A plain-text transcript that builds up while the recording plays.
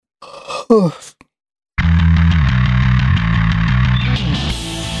I'm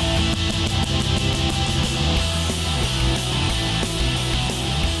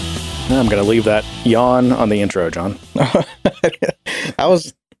going to leave that yawn on the intro, John. I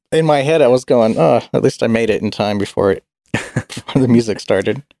was in my head. I was going, at least I made it in time before the music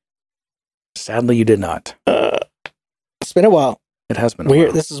started. Sadly, you did not. It's been a while. It has been a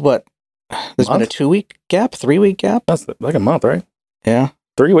while. This is what? There's been a 2-week gap, 3-week gap? That's like a month, right? Yeah.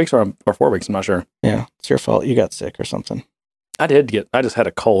 3 weeks or 4 weeks, I'm not sure. Yeah, it's your fault. You got sick or something. I just had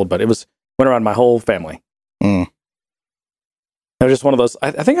a cold, but it went around my whole family. Mm. It was just one of those.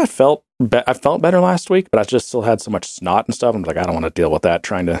 I think I felt better last week, but I just still had so much snot and stuff. I'm like, I don't want to deal with that.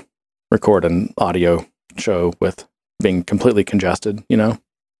 Trying to record an audio show with being completely congested,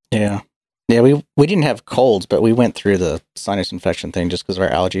 Yeah. We didn't have colds, but we went through the sinus infection thing just because of our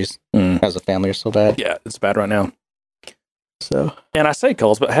allergies as a family are so bad. Yeah, it's bad right now. So, and I say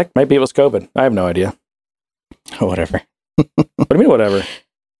colds, but heck, maybe it was COVID. I have no idea. Whatever. What do you mean, whatever?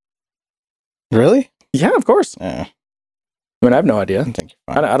 Really? Yeah, of course. Yeah. I mean, I have no idea. I think you're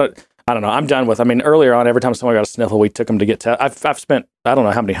fine. I don't know. I'm done with. I mean, earlier on, every time someone got a sniffle, we took them to get tested. I've spent I don't know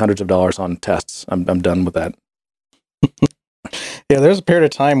how many hundreds of dollars on tests. I'm done with that. Yeah, there's a period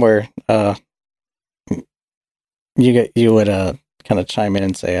of time where you would kind of chime in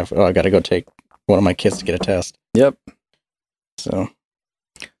and say, I got to go take one of my kids to get a test. Yep. So,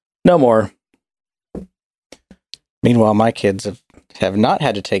 no more. Meanwhile, my kids have not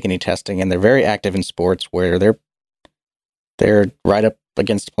had to take any testing, and they're very active in sports where they're right up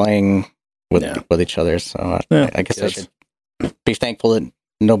against playing with each other. So I guess I should be thankful that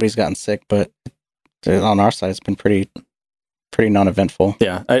nobody's gotten sick, but on our side, it's been pretty non-eventful.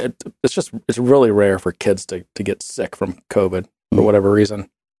 Yeah, it's really rare for kids to get sick from COVID for whatever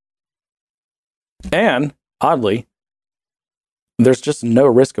reason. And oddly, there's just no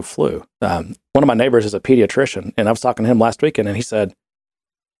risk of flu. One of my neighbors is a pediatrician, and I was talking to him last weekend, and he said,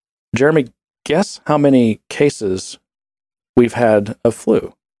 Jeremy, guess how many cases we've had of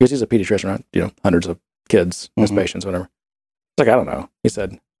flu? Because he's a pediatrician, right? Hundreds of kids as patients, whatever. It's like, I don't know. He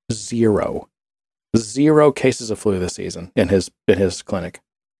said 0 cases of flu this season in his clinic.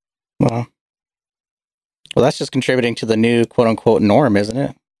 Well, that's just contributing to the new quote unquote norm, isn't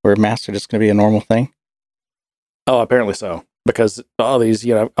it? Where masks are just going to be a normal thing. Oh, apparently so. Because all these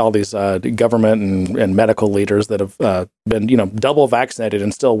government and medical leaders that have been, double vaccinated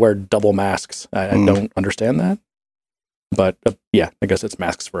and still wear double masks. I don't understand that. But I guess it's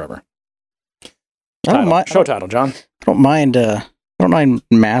masks forever. Show title, John. I don't mind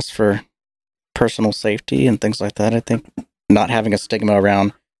masks for personal safety and things like that. I think not having a stigma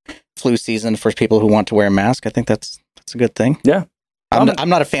around flu season for people who want to wear a mask, I think that's a good thing. Yeah. I'm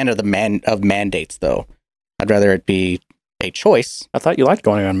not a fan of of mandates though. I'd rather it be a choice. I thought you liked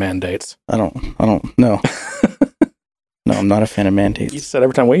going on mandates. I don't know. No, I'm not a fan of mandates. You said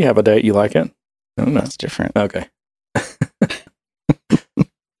every time we have a date you like it. I don't know. That's different. Okay.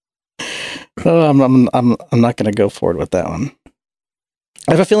 I'm not going to go forward with that one.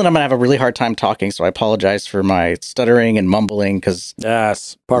 I have a feeling I'm going to have a really hard time talking, so I apologize for my stuttering and mumbling because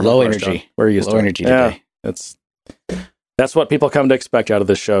low energy. We're used to energy today. That's what people come to expect out of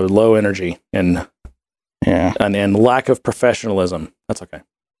this show: low energy and lack of professionalism. That's okay.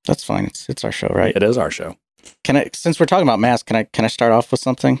 That's fine. It's our show, right? It is our show. Since we're talking about masks, can I start off with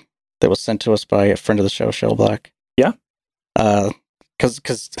something that was sent to us by a friend of the show, Shell Black? Yeah.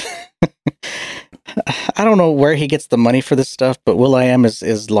 Because I don't know where he gets the money for this stuff, but will.i.am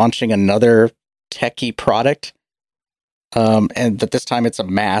is launching another techie product. But this time it's a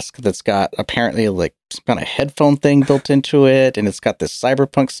mask that's got apparently like some kind of headphone thing built into it, and it's got this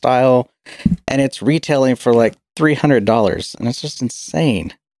cyberpunk style, and it's retailing for like $300, and it's just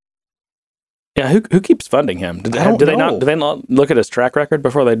insane. Yeah, who keeps funding him? Do they not look at his track record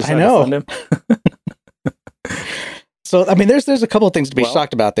before they decide to fund him? So, I mean, there's a couple of things to be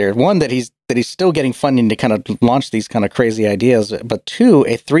shocked about there. One, that he's still getting funding to kind of launch these kind of crazy ideas. But two,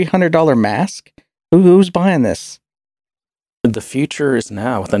 a $300 mask? Who's buying this? The future is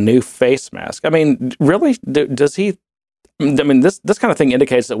now with a new face mask. I mean, really? Does he? I mean, this kind of thing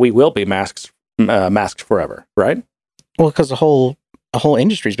indicates that we will be masked forever, right? Well, because a whole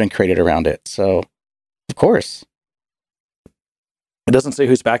industry's been created around it. So, of course. It doesn't say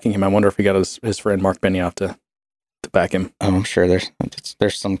who's backing him. I wonder if he got his friend Mark Benioff to back him. I'm sure there's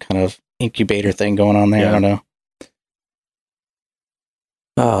some kind of incubator thing going on there. Yeah. I don't know.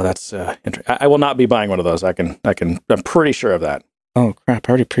 Oh, that's interesting. I will not be buying one of those. I'm pretty sure of that. Oh crap! I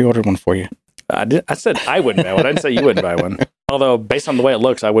already pre-ordered one for you. I said I wouldn't buy one. I didn't say you wouldn't buy one. Although, based on the way it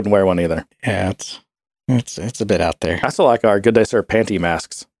looks, I wouldn't wear one either. Yeah, it's a bit out there. I still like our Good Day Sir panty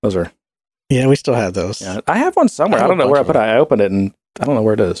masks. Those are Yeah, we still have those. Yeah, I have one somewhere. I I have don't a know where I bunch put it. of I opened it and I don't know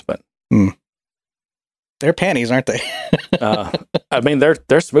where it is, but They're panties, aren't they? I mean,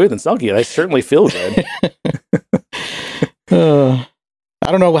 they're smooth and silky. They certainly feel good.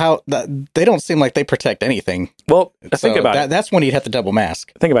 I don't know how they don't seem like they protect anything. Well, So think about it. That's when you'd have to double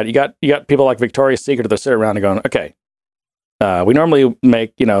mask. Think about it. You got people like Victoria's Secret that sit around and going, okay, we normally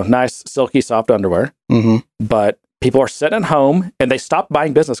make nice silky soft underwear, but people are sitting at home and they stopped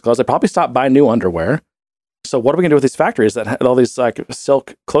buying business clothes. They probably stopped buying new underwear. So what are we gonna do with these factories all these like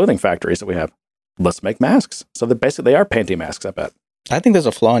silk clothing factories that we have? Let's make masks. So that basically they are panty masks, I bet. I think there's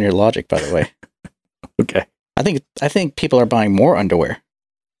a flaw in your logic, by the way. Okay. I think people are buying more underwear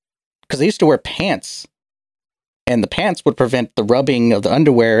because they used to wear pants, and the pants would prevent the rubbing of the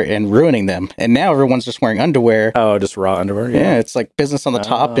underwear and ruining them. And now everyone's just wearing underwear. Oh, just raw underwear. Yeah, it's like business on the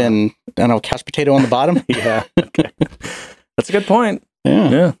top and I don't know, couch potato on the bottom. Yeah. Okay. That's a good point.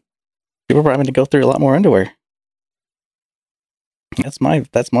 Yeah. People are having to go through a lot more underwear. That's my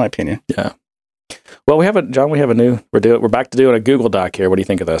opinion. Yeah. Well, we're back to doing a Google Doc here. What do you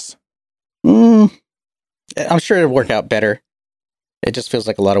think of this? I'm sure it'll work out better. It just feels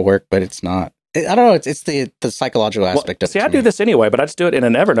like a lot of work, but it's not. I don't know. It's the psychological aspect of it. See, I do this anyway, but I just do it in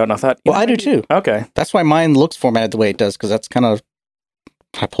an Evernote, and I thought, I do too. Okay. That's why mine looks formatted the way it does, because that's kind of,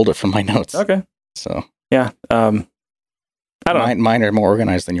 I pulled it from my notes. Okay. So. Yeah. I don't know. Mine are more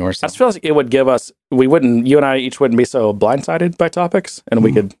organized than yours. So. I just feel like it would give us, you and I each wouldn't be so blindsided by topics, and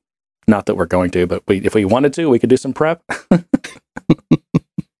we could, not that we're going to, but if we wanted to, we could do some prep.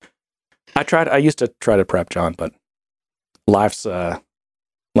 I used to try to prep, John, but life's not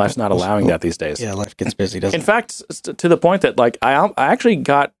allowing that these days. Yeah, life gets busy, doesn't it? In fact, to the point that like I actually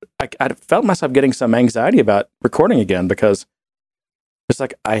I felt myself getting some anxiety about recording again, because it's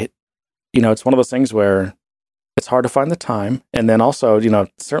like it's one of those things where it's hard to find the time, and then also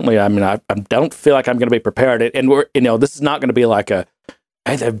certainly I don't feel like I'm going to be prepared, and this is not going to be like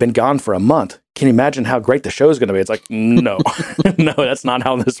hey, they've been gone for a month. Can you imagine how great the show is going to be? It's like, no, no, that's not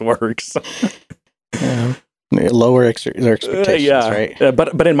how this works. Lower expectations, right?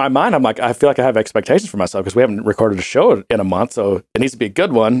 But in my mind, I'm like, I feel like I have expectations for myself because we haven't recorded a show in a month, so it needs to be a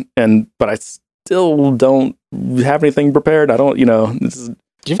good one. But I still don't have anything prepared. I don't,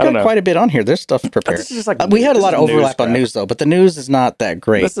 You've got quite a bit on here. There's stuff prepared. Just like, we had a lot of overlap on news, though, but the news is not that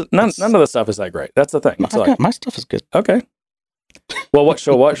great. None of the stuff is that great. That's the thing. My stuff is good. Okay. Well, what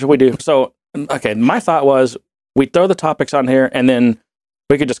should we do? So, okay, my thought was we throw the topics on here, and then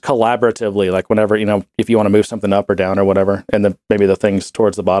we could just collaboratively, like whenever, if you want to move something up or down or whatever, and then maybe the things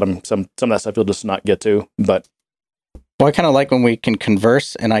towards the bottom, some of that stuff you'll just not get to. But I kind of like when we can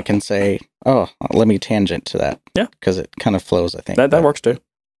converse and I can say, oh, let me tangent to that. Yeah. Because it kind of flows, I think. That works too.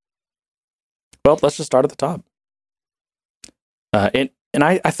 Well, let's just start at the top. And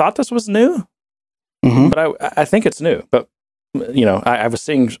I thought this was new, but I think it's new. But I was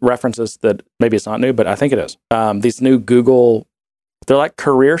seeing references that maybe it's not new, but I think it is. These new Google, they're like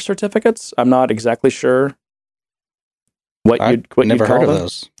career certificates. I'm not exactly sure what you'd call them. Never heard of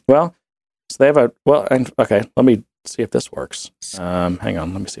those. Well, so they have okay, let me see if this works. Hang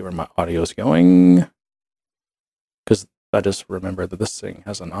on, let me see where my audio is going. Because I just remembered that this thing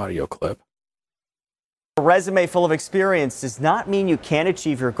has an audio clip. A resume full of experience does not mean you can't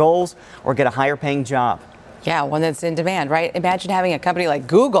achieve your goals or get a higher paying job. Yeah, one that's in demand, right? Imagine having a company like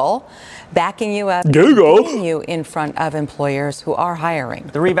Google backing you up, putting you in front of employers who are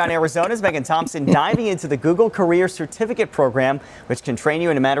hiring. The Rebound Arizona's Megan Thompson diving into the Google Career Certificate Program, which can train you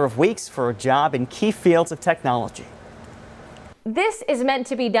in a matter of weeks for a job in key fields of technology. This is meant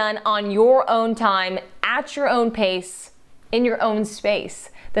to be done on your own time, at your own pace, in your own space.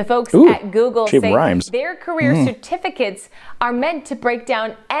 The folks at Google say their career certificates are meant to break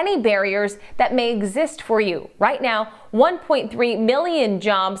down any barriers that may exist for you. Right now, 1.3 million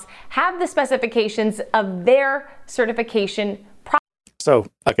jobs have the specifications of their certification. So,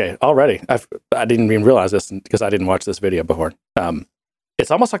 okay, already, I didn't even realize this because I didn't watch this video before.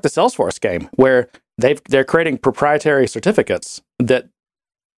 It's almost like the Salesforce game where they're creating proprietary certificates that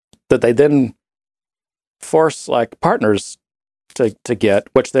they then force like partners to get,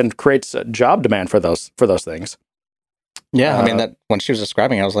 which then creates a job demand for those things. Yeah, I mean that when she was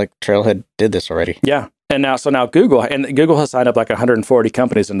describing it, I was like, Trailhead did this already. Yeah, and now Google has signed up like 140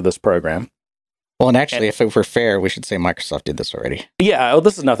 companies into this program. Well, and actually, if it were fair, we should say Microsoft did this already. Yeah,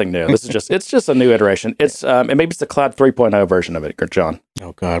 this is nothing new. This is it's just a new iteration. It's and maybe it's the Cloud 3.0 version of it, John.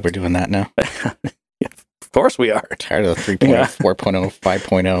 Oh God, we're doing that now. Yeah, of course we are. Tired of the 3.0, 4.0,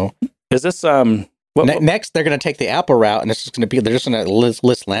 5.0. Is this next, they're going to take the Apple route, and it's just going to be they're just going to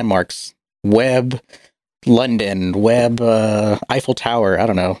list landmarks, web, London, Web, Eiffel Tower. I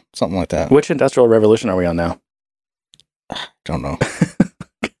don't know, something like that. Which industrial revolution are we on now? Don't know.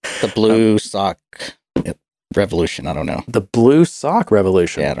 The blue sock revolution. I don't know. The blue sock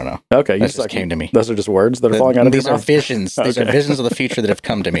revolution. Yeah, I don't know. Okay, that just came to me. Those are just words that are falling out of your mouth? These are visions. These are visions of the future that have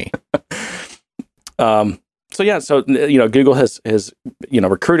come to me. So Google has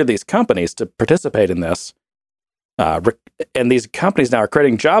recruited these companies to participate in this, and these companies now are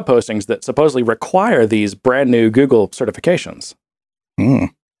creating job postings that supposedly require these brand new Google certifications.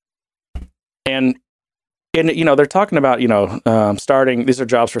 And they're talking about starting. These are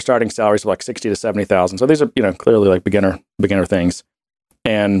jobs for starting salaries of like 60 to 70,000. So these are clearly like beginner things,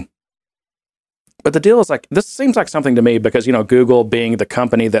 but the deal is like, this seems like something to me because Google being the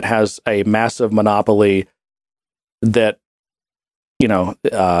company that has a massive monopoly that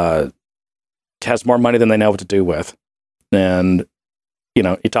has more money than they know what to do with, and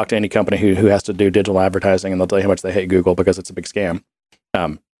you talk to any company who has to do digital advertising, and they'll tell you how much they hate Google because it's a big scam.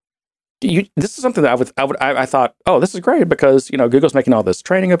 This is something that I thought, oh, this is great because Google's making all this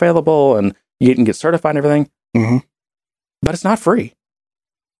training available and you can get certified and everything. Mm-hmm. But it's not free.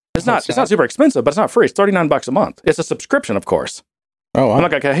 It's not super expensive, but it's not free. It's $39 a month. It's a subscription, of course. Oh, wow. I'm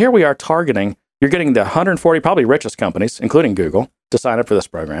like, okay, here we are targeting. You're getting the 140 probably richest companies, including Google, to sign up for this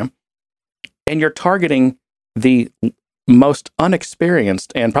program, and you're targeting the most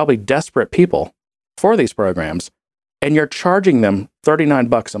unexperienced and probably desperate people for these programs, and you're charging them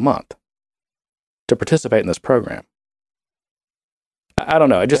 $39 a month to participate in this program. I don't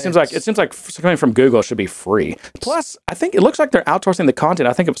know. It just seems like coming from Google should be free. Plus, I think it looks like they're outsourcing the content.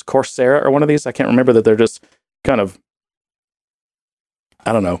 I think it was Coursera or one of these. I can't remember, that they're just kind of,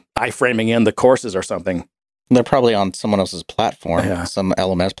 I don't know, iframing in the courses or something. They're probably on someone else's platform, some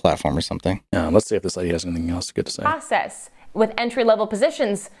LMS platform or something. Yeah, let's see if this lady has anything else good to say. Process with entry-level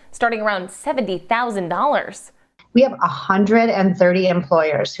positions starting around $70,000. We have 130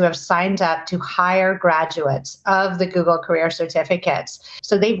 employers who have signed up to hire graduates of the Google Career Certificates.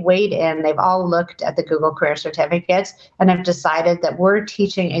 So they've weighed in, they've all looked at the Google Career Certificates and have decided that we're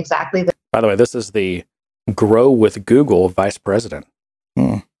teaching exactly the... By the way, this is the Grow with Google Vice President.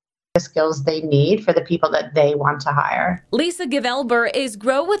 The skills they need for the people that they want to hire. Lisa Gevelber is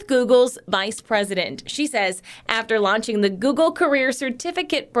Grow with Google's vice president. She says after launching the Google Career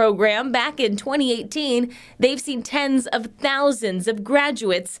Certificate program back in 2018, they've seen tens of thousands of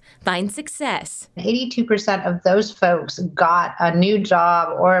graduates find success. 82% of those folks got a new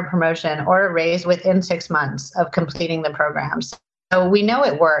job or a promotion or a raise within 6 months of completing the programs. So we know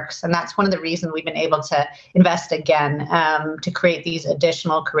it works, and that's one of the reasons we've been able to invest again to create these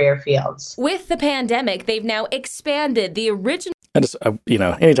additional career fields. With the pandemic, they've now expanded the original. And just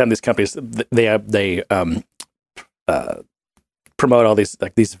anytime these companies they promote all these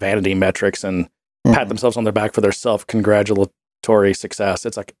vanity metrics and pat themselves on their back for their self-congratulatory success,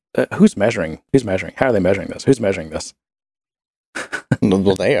 it's like, who's measuring? How are they measuring this? Who's measuring this?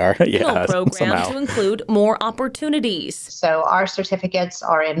 Well, they are. Yeah, program somehow. To include more opportunities. So our certificates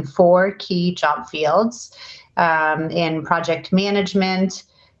are in 4 key job fields, in project management,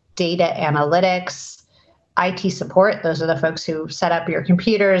 data analytics, IT support. Those are the folks who set up your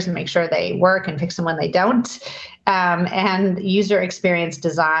computers and make sure they work and fix them when they don't. And user experience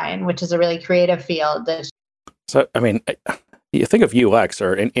design, which is a really creative field. So, I mean, you think of UX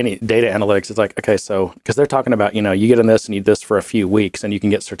or in any data analytics, it's like, okay, so, because they're talking about, you get in this and you do this for a few weeks and you can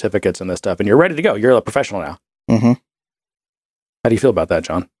get certificates and this stuff and you're ready to go. You're a professional now. Mm-hmm. How do you feel about that,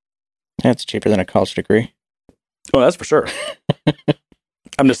 John? Yeah, it's cheaper than a college degree. Well, that's for sure.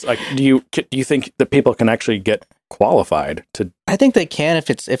 I'm just like, do you think that people can actually get qualified to? I think they can if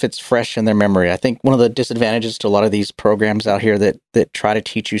it's fresh in their memory. I think one of the disadvantages to a lot of these programs out here that try to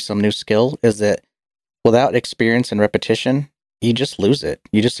teach you some new skill is that without experience and repetition, you just lose it.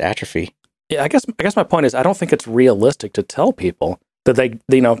 You just atrophy. Yeah, I guess my point is I don't think it's realistic to tell people that they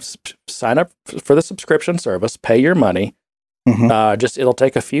sign up for the subscription service, pay your money. Mm-hmm. Just it'll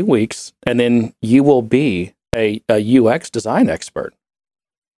take a few weeks, and then you will be a UX design expert.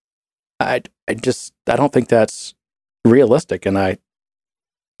 I don't think that's realistic, and I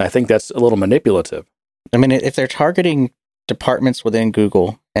think that's a little manipulative. I mean, if they're targeting departments within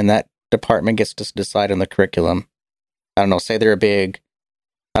Google, and that department gets to decide on the curriculum, I don't know, say they're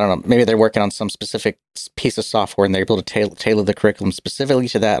maybe they're working on some specific piece of software and they're able to tailor the curriculum specifically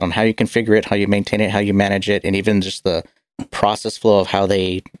to that, on how you configure it, how you maintain it, how you manage it, and even just the process flow of how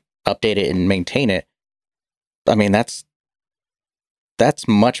they update it and maintain it. I mean, that's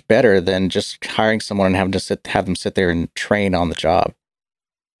much better than just hiring someone and having to have them sit there and train on the job.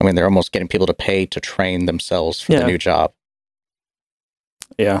 I mean, they're almost getting people to pay to train themselves for the new job.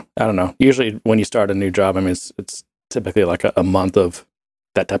 Yeah, I don't know. Usually when you start a new job, I mean, it's typically like a month of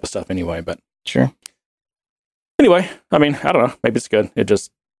that type of stuff anyway, but. Sure. Anyway, I mean, I don't know. Maybe it's good.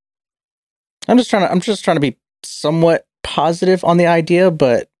 I'm just trying to be somewhat positive on the idea,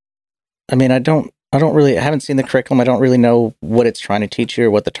 but I mean, I haven't seen the curriculum. I don't really know what it's trying to teach you or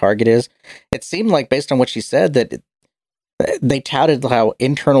what the target is. It seemed like, based on what she said, that they touted how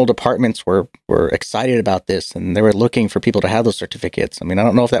internal departments were excited about this and they were looking for people to have those certificates. I mean, I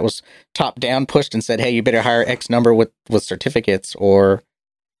don't know if that was top down pushed and said, hey, you better hire X number with certificates or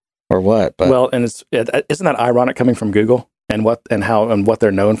what. But well, and isn't that ironic coming from Google and what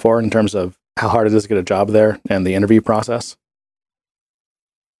they're known for in terms of how hard it is to get a job there and the interview process?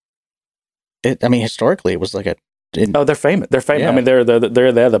 I mean, historically, it was like they're famous. They're famous. Yeah. I mean, they're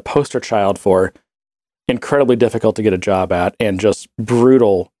the poster child for incredibly difficult to get a job at and just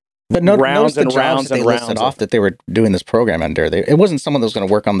brutal. But rounds and rounds and rounds. Listed off that they were doing this program under. It wasn't someone that was going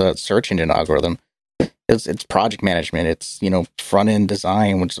to work on the search engine algorithm. It's project management. It's front end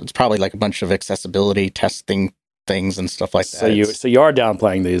design, which it's probably like a bunch of accessibility testing things and stuff like that. So you are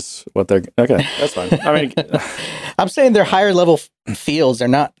downplaying these. Okay, that's fine. I mean, I'm saying they're higher level fields. They're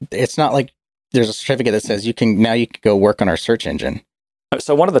not. It's not like there's a certificate that says you can go work on our search engine.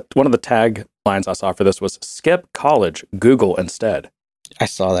 So one of the tag lines I saw for this was skip college, Google instead. I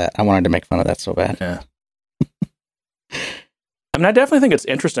saw that. I wanted to make fun of that so bad. Yeah. I mean, I definitely think it's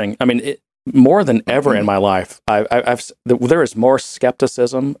interesting. I mean, more than ever in my life, there is more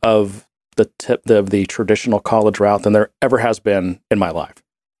skepticism of the traditional college route than there ever has been in my life,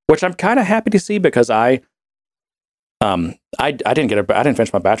 which I'm kind of happy to see because I didn't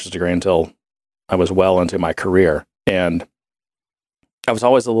finish my bachelor's degree until I was well into my career, and I was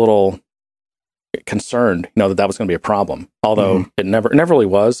always a little concerned, that was going to be a problem. Although it never really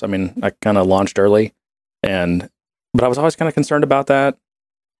was. I mean, I kind of launched early, but I was always kind of concerned about that.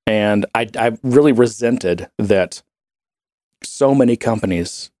 And I really resented that so many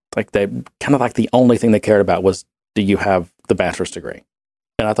companies, they kind of like the only thing they cared about was, do you have the bachelor's degree?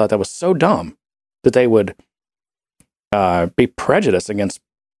 And I thought that was so dumb that they would be prejudiced against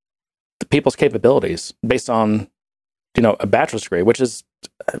the people's capabilities based on, a bachelor's degree, which is,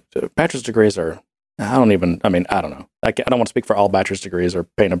 bachelor's degrees are, I don't know. I don't want to speak for all bachelor's degrees or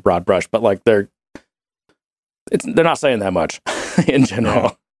paint a broad brush, but they're not saying that much in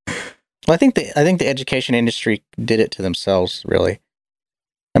general. Yeah. Well, I think the education industry did it to themselves, really.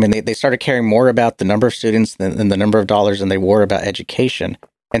 I mean, they started caring more about the number of students than the number of dollars than they were about education.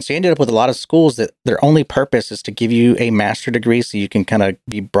 And so you ended up with a lot of schools that their only purpose is to give you a master's degree so you can kind of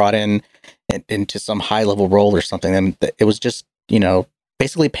be brought into some high level role or something. And it was just,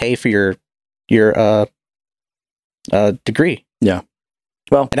 basically pay for your degree. Yeah.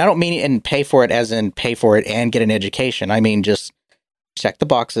 Well, and I don't mean and pay for it as in pay for it and get an education. I mean, just check the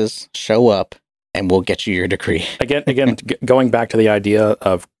boxes, show up, and we'll get you your degree. Again, going back to the idea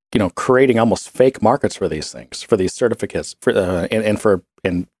of creating almost fake markets for these things, for these certificates, back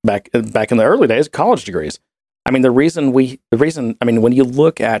in the early days, college degrees. I mean, the reason when you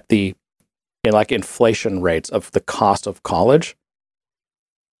look at the inflation rates of the cost of college,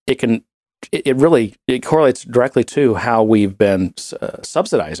 it correlates directly to how we've been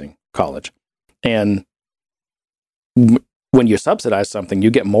subsidizing college, and when you subsidize something,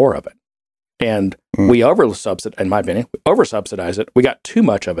 you get more of it. And we in my opinion, over-subsidize it. We got too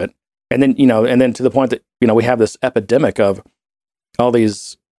much of it. And then, to the point that, we have this epidemic of all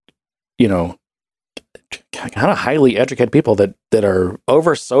these, kind of highly educated people that are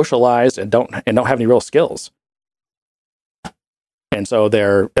over-socialized and don't have any real skills. And so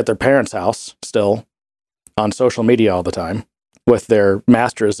they're at their parents' house still on social media all the time with their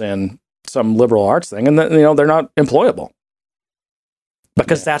masters in some liberal arts thing. And then, they're not employable.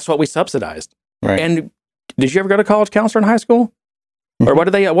 Because that's what we subsidized. Right. And did you ever go to college counselor in high school? Or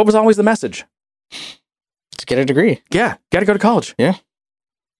what was always the message? To get a degree. Yeah, got to go to college. Yeah.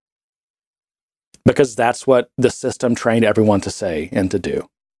 Because that's what the system trained everyone to say and to do.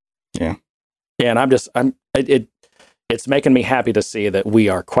 Yeah. And it's making me happy to see that we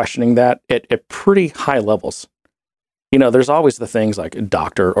are questioning that at pretty high levels. There's always the things like a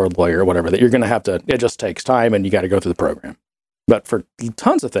doctor or lawyer or whatever that you're going to have to, it just takes time and you got to go through the program. But for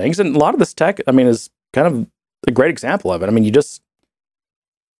tons of things, and a lot of this tech, is kind of a great example of it. I mean, you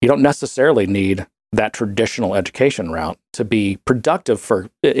don't necessarily need that traditional education route to be productive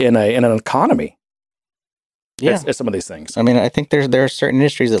in an economy. Yeah, as some of these things. I mean, I think there are certain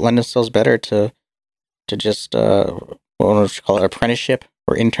industries that lend themselves better to just what would you call it, apprenticeship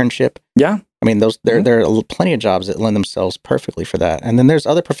or internship. Yeah, I mean, there are plenty of jobs that lend themselves perfectly for that. And then there's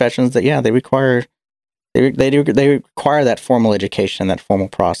other professions that they require They require that formal education, that formal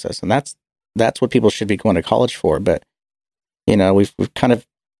process, and that's what people should be going to college for. But we've kind of,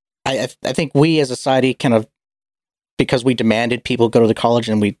 I think we as a society kind of, because we demanded people go to the college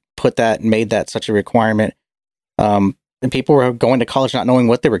and we put that and made that such a requirement, and people were going to college not knowing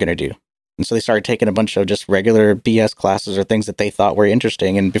what they were going to do. And so they started taking a bunch of just regular BS classes or things that they thought were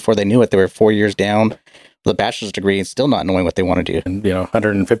interesting. And before they knew it, they were 4 years down with a bachelor's degree and still not knowing what they want to do. And,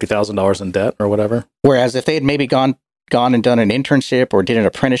 $150,000 in debt or whatever. Whereas if they had maybe gone and done an internship or did an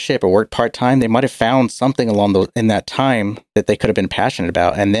apprenticeship or worked part-time, they might have found something in that time that they could have been passionate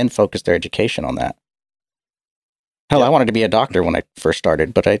about and then focused their education on that. Hell, I wanted to be a doctor when I first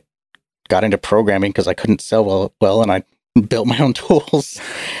started, but I got into programming because I couldn't sell well, and I built my own tools.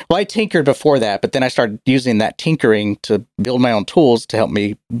 Well, I tinkered before that, but then I started using that tinkering to build my own tools to help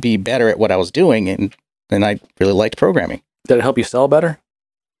me be better at what I was doing, and then I really liked programming. Did it help you sell better?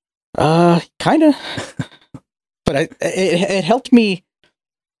 Kind of. But it helped me.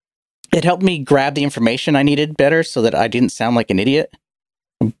 It helped me grab the information I needed better, so that I didn't sound like an idiot.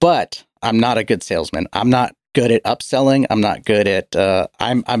 But I'm not a good salesman. I'm not good at upselling. I'm not good at.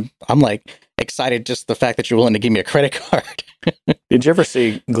 I'm like excited just the fact that you're willing to give me a credit card. Did you ever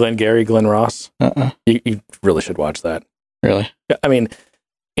see Glengarry Glen Ross? You really should watch that. Really? I mean,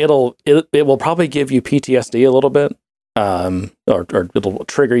 it will probably give you PTSD a little bit, or it'll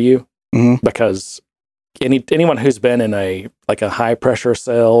trigger you because anyone who's been in a high pressure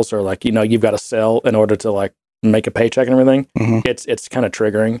sales or you've got to sell in order to make a paycheck and everything, it's kind of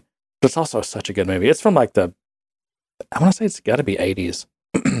triggering. But it's also such a good movie. It's from I want to say it's got to be 80s.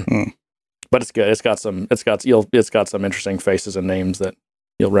 But it's good. It's got some interesting faces and names that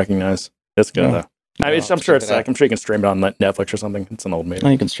you'll recognize. It's good though. I'm sure I'm sure you can stream it on Netflix or something. It's an old movie.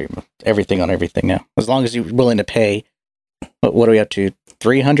 You can stream everything on everything now, as long as you're willing to pay. What are we up to?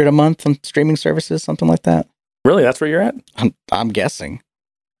 $300 a month on streaming services, something like that. Really, that's where you're at? I'm guessing.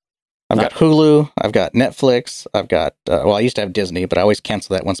 I've got Hulu. I've got Netflix. I've got I used to have Disney, but I always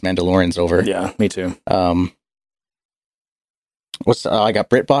cancel that once Mandalorian's over. Yeah, me too. I got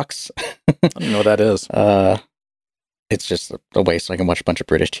BritBox. I don't know what that is. It's just a way so I can watch a bunch of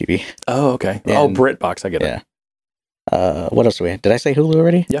British TV. Oh, okay. And, BritBox, I get it. Yeah. What else do we have? Did I say Hulu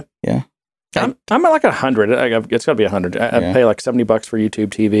already? Yeah. Yeah. I'm at like 100. It's got to be 100. I pay like $70 for YouTube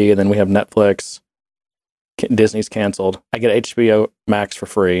TV, and then we have Netflix. Disney's canceled. I get HBO Max for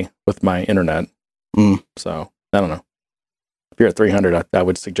free with my internet. So I don't know. If you're at 300, I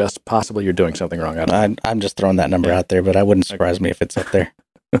would suggest possibly you're doing something wrong. I'm just throwing that number out there, but I wouldn't surprise me if it's up there.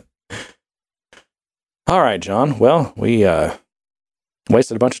 All right, John. Well, we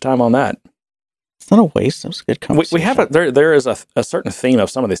wasted a bunch of time on that. It's not a waste. It was a good conversation. We have there is a certain theme of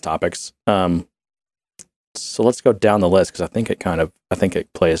some of these topics. So let's go down the list because I think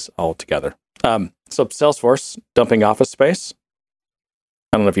it plays all together. So Salesforce dumping office space.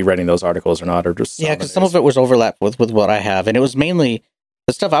 I don't know if you've read any of those articles or not, or just because some of it was overlapped with what I have, and it was mainly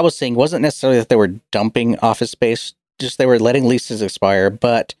the stuff I was seeing wasn't necessarily that they were dumping office space, just they were letting leases expire,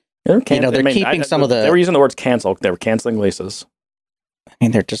 but they're keeping some of the. They were using the words cancel. They were canceling leases. I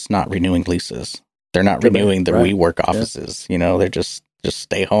mean, they're just not renewing leases. They're not renewing the WeWork offices. Yeah. They're just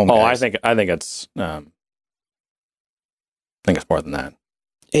stay home. Oh, guys. I think it's more than that.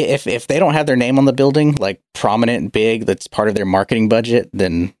 If they don't have their name on the building, like prominent and big, that's part of their marketing budget,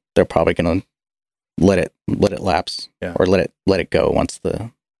 then they're probably going to let it lapse or let it go once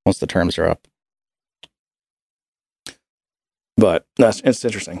the terms are up. But it's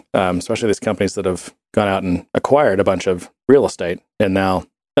interesting, especially these companies that have gone out and acquired a bunch of real estate, and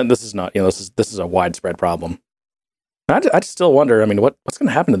this is not this is a widespread problem. I still wonder. I mean, what's going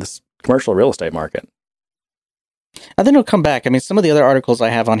to happen to this commercial real estate market? I think it'll come back. I mean, some of the other articles I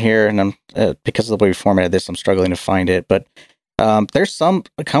have on here, and I'm because of the way we formatted this, I'm struggling to find it. But there's some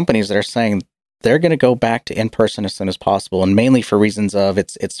companies that are saying they're going to go back to in person as soon as possible, and mainly for reasons of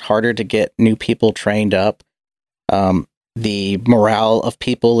it's harder to get new people trained up. The morale of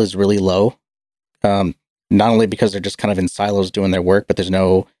people is really low, not only because they're just kind of in silos doing their work, but there's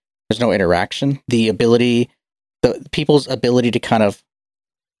no interaction. The people's ability to kind of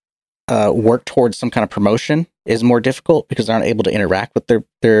work towards some kind of promotion is more difficult because they're not able to interact with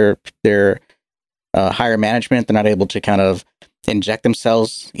their higher management. They're not able to kind of inject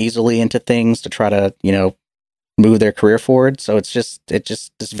themselves easily into things to try to, move their career forward. So it's just this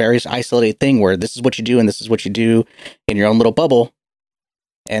very isolated thing where this is what you do and this is what you do in your own little bubble.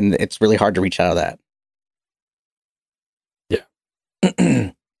 And it's really hard to reach out of that. Yeah.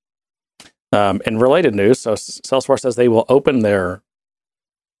 In related news, so Salesforce says they will open their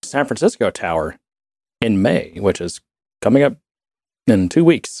San Francisco tower in May, which is coming up in 2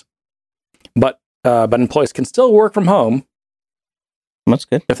 weeks. But but employees can still work from home. That's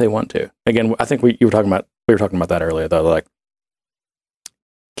good if they want to. Again, I think we were talking about that earlier, though. Like,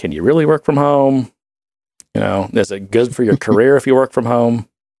 can you really work from home? You know, is it good for your career if you work from home?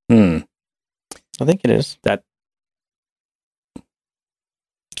 I think it is. That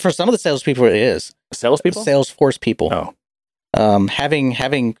for some of the salespeople, it is. Salespeople, Salesforce people. Oh,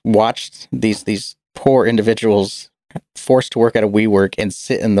 having watched these poor individuals forced to work at a WeWork and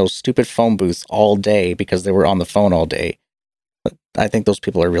sit in those stupid phone booths all day because they were on the phone all day. I think those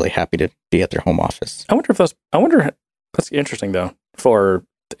people are really happy to be at their home office. I wonder that's interesting though, for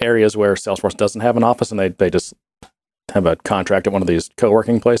areas where Salesforce doesn't have an office and they just have a contract at one of these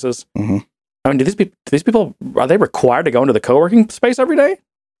co-working places. Mm-hmm. I mean, do these people, are they required to go into the co-working space every day?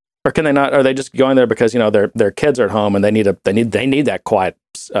 Or can they not? Are they just going there because, you know, their kids are at home and they need that quiet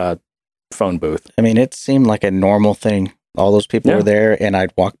phone booth? I mean, it seemed like a normal thing. All those people were there, and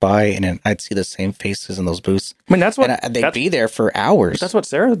I'd walk by, and I'd see the same faces in those booths. I mean, that's what they'd be there for hours. That's what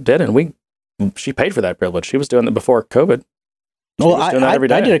Sarah did, and she paid for that privilege. She was doing it before COVID. Well, I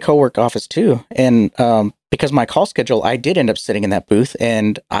did a co-work office too, and because my call schedule, I did end up sitting in that booth,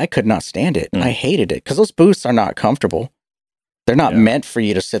 and I could not stand it. I hated it because those booths are not comfortable. They're not meant for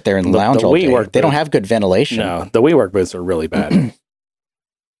you to sit there and lounge all day. They don't have good ventilation. No, the WeWork booths are really bad.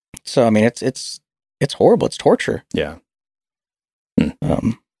 So I mean, it's horrible. It's torture. Yeah.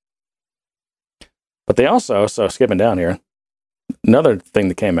 But they also, so skipping down here, another thing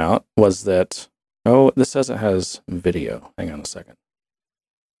that came out was that, this says it has video. Hang on a second.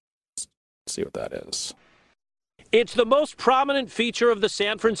 Let's see what that is. It's the most prominent feature of the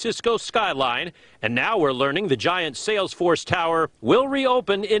San Francisco skyline, and now we're learning the giant Salesforce Tower will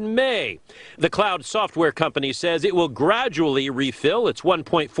reopen in May. The cloud software company says it will gradually refill its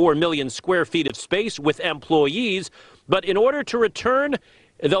 1.4 million square feet of space with employees, but in order to return,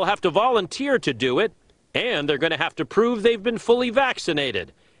 they'll have to volunteer to do it, and they're going to have to prove they've been fully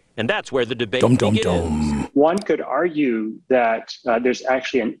vaccinated. And that's where the debate begins. One could argue that there's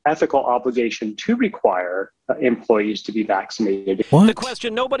actually an ethical obligation to require employees to be vaccinated. What? The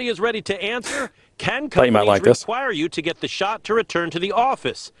question nobody is ready to answer, can companies require you to get the shot to return to the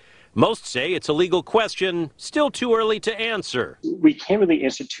office? Most say it's a legal question, still too early to answer. We can't really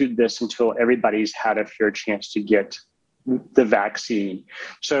institute this until everybody's had a fair chance to get the vaccine.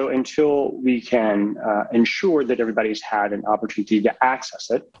 So until we can ensure that everybody's had an opportunity to access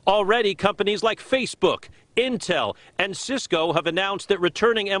it. Already, companies like Facebook, Intel, and Cisco have announced that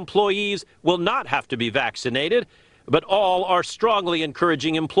returning employees will not have to be vaccinated, but all are strongly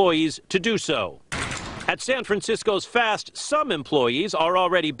encouraging employees to do so. At San Francisco's Fast, some employees are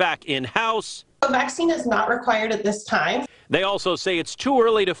already back in-house. A vaccine is not required at this time. They also say it's too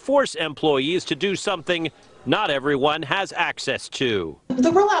early to force employees to do something not everyone has access to. The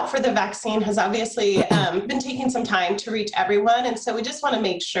rollout for the vaccine has obviously been taking some time to reach everyone. And so we just want to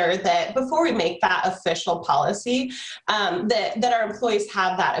make sure that before we make that official policy, that our employees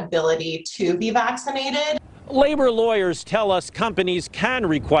have that ability to be vaccinated. Labor lawyers tell us companies can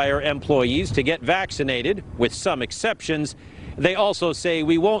require employees to get vaccinated, with some exceptions. They also say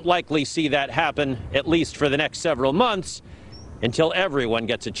we won't likely see that happen, at least for the next several months, until everyone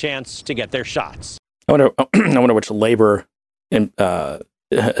gets a chance to get their shots. I wonder which labor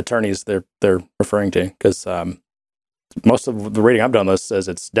attorneys they're referring to, because most of the reading I've done this says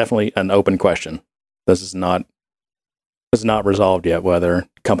it's definitely an open question. This is not resolved yet whether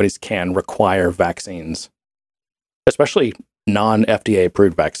companies can require vaccines, especially non-FDA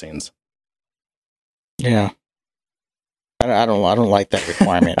approved vaccines. Yeah. I don't like that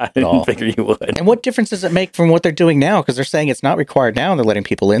requirement I at all. didn't figure you would. And what difference does it make from what they're doing now? Because they're saying it's not required now and they're letting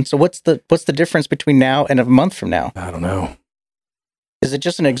people in. So what's the difference between now and a month from now? I don't know. Is it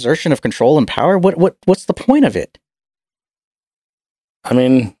just an exertion of control and power? What's the point of it? I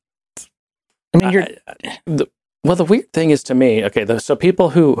mean, the weird thing is to me, okay, so people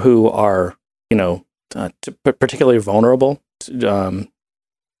who are, particularly vulnerable to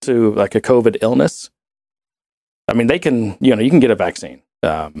like a COVID illness, I mean, they can, you can get a vaccine.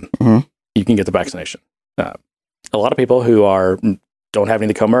 You can get the vaccination. A lot of people who don't have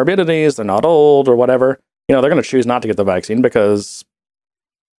any comorbidities, they're not old or whatever, they're going to choose not to get the vaccine because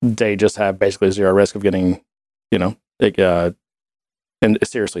they just have basically zero risk of getting, and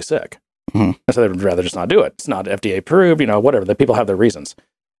seriously sick. Mm-hmm. So they'd rather just not do it. It's not FDA approved, whatever. The people have their reasons.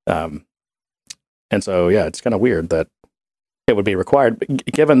 And so, yeah, it's kind of weird that it would be required,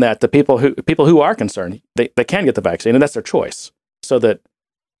 given that the people who are concerned, they can get the vaccine, and that's their choice. So that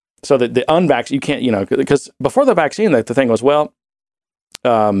the unvaccinated, you can't, because before the vaccine, the thing was, well,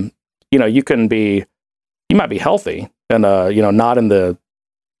 you might be healthy and, not in the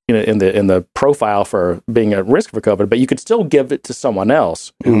in the profile for being at risk for COVID, but you could still give it to someone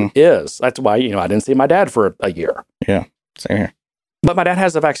else who is. That's why, I didn't see my dad for a year. Yeah, same here. But my dad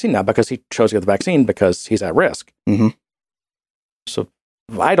has the vaccine now because he chose to get the vaccine because he's at risk. Mm-hmm. So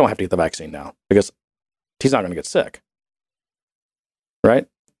I don't have to get the vaccine now because he's not going to get sick. Right?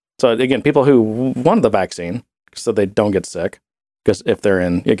 So again, people who want the vaccine so they don't get sick, because if they're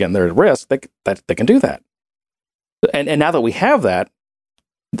they're at risk, they can do that. And now that we have that,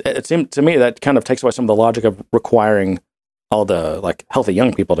 it seemed to me that kind of takes away some of the logic of requiring all the healthy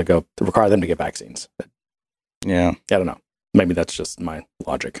young people to require them to get vaccines. Yeah. I don't know. Maybe that's just my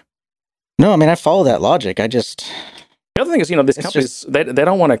logic. No, I mean, I follow that logic. The other thing is, these companies, they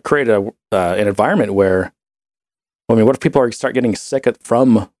don't want to create an environment where, what if people start getting sick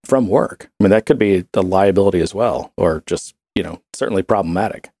from work? That could be a liability as well, or just, certainly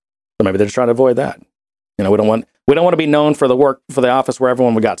problematic. So maybe they're just trying to avoid that. We don't want to be known for the office where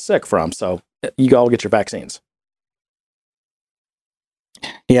everyone got sick from. So you all get your vaccines.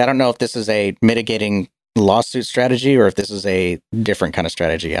 Yeah, I don't know if this is a mitigating lawsuit strategy or if this is a different kind of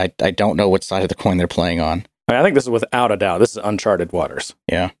strategy. I don't know what side of the coin they're playing on. I think this is without a doubt. This is uncharted waters.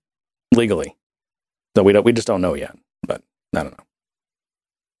 Yeah, legally. So we just don't know yet. But I don't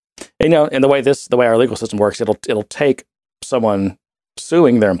know. And the way our legal system works, it'll take someone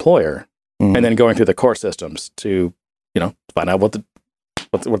suing their employer and then going through the court systems to find out what's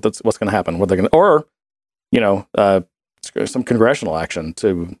going to happen, what they're going to, or some congressional action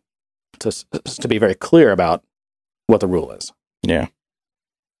to be very clear about what the rule is. Yeah.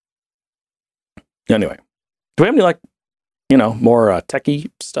 Anyway, do we have any more techie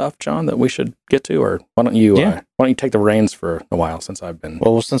stuff, John, that we should get to, or why don't you take the reins for a while since I've been?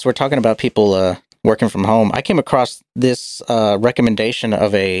 Well, since we're talking about people working from home, I came across this recommendation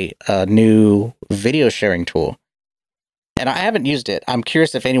of a new video sharing tool, and I haven't used it. I'm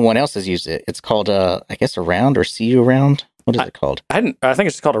curious if anyone else has used it. It's called, I guess, Around or See You Around. What is it called? I think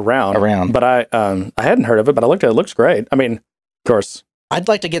it's just called Around. Around, but I hadn't heard of it. But I looked at it. It looks great. Of course. I'd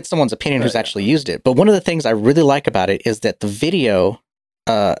like to get someone's opinion who's actually used it. But one of the things I really like about it is that the video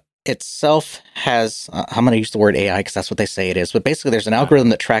itself has, I'm going to use the word AI because that's what they say it is. But basically, there's an algorithm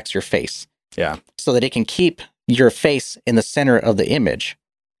that tracks your face. Yeah. So that it can keep your face in the center of the image.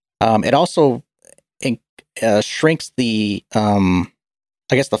 It also shrinks the,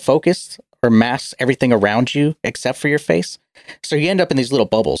 the focus or masks everything around you except for your face. So you end up in these little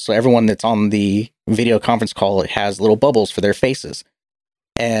bubbles. So everyone that's on the video conference call, it has little bubbles for their faces.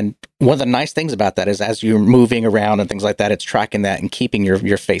 And one of the nice things about that is as you're moving around and things like that, it's tracking that and keeping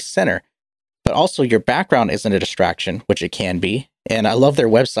your face center. But also your background isn't a distraction, which it can be. And I love their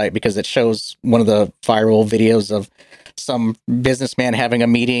website because it shows one of the viral videos of some businessman having a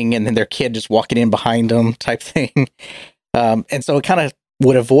meeting and then their kid just walking in behind them type thing. And so it kind of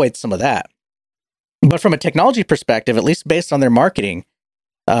would avoid some of that. But from a technology perspective, at least based on their marketing,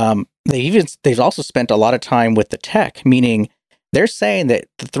 they've also spent a lot of time with the tech, meaning they're saying that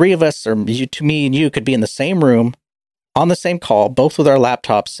the three of us, or me and you, could be in the same room on the same call, both with our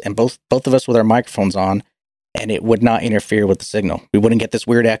laptops and both of us with our microphones on, and it would not interfere with the signal. We wouldn't get this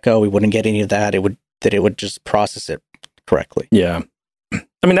weird echo. We wouldn't get any of that. It would just process it correctly. Yeah.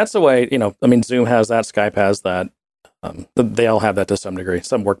 That's the way, Zoom has that, Skype has that. They all have that to some degree.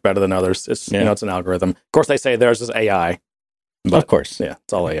 Some work better than others. It's it's an algorithm. Of course, they say theirs is AI. But, of course, yeah,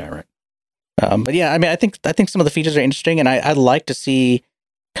 it's all AI, right? But yeah, I think some of the features are interesting, and I'd like to see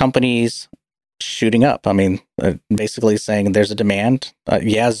companies shooting up. Basically saying there's a demand.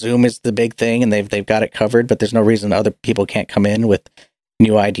 Zoom is the big thing, and they've got it covered. But there's no reason other people can't come in with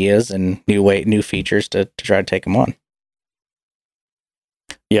new ideas and new features to try to take them on.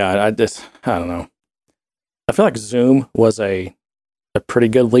 Yeah, I don't know. I feel like Zoom was a pretty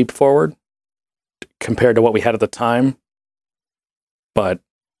good leap forward compared to what we had at the time. But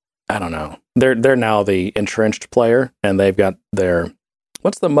I don't know. They're now the entrenched player, and they've got their,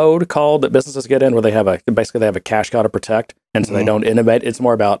 what's the mode called that businesses get in where they have a cash cow to protect, and so they don't innovate. It's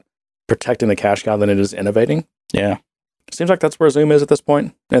more about protecting the cash cow than it is innovating. Yeah. Seems like that's where Zoom is at this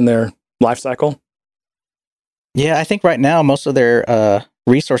point in their life cycle. Yeah, I think right now most of their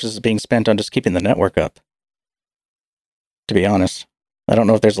resources is being spent on just keeping the network up. To be honest, I don't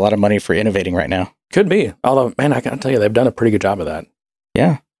know if there's a lot of money for innovating right now. Could be. Although, man, I gotta tell you, they've done a pretty good job of that.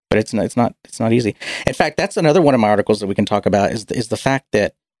 Yeah, but it's not easy. In fact, that's another one of my articles that we can talk about is the fact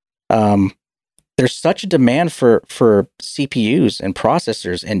that there's such a demand for CPUs and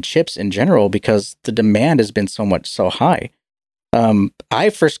processors and chips in general because the demand has been so high. I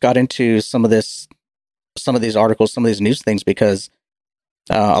first got into some of these articles, some of these news things because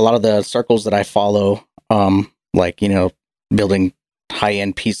a lot of the circles that I follow, building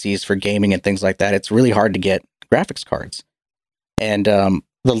high-end PCs for gaming and things like that, it's really hard to get graphics cards. And for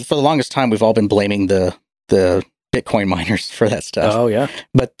the longest time, we've all been blaming the Bitcoin miners for that stuff. Oh, yeah.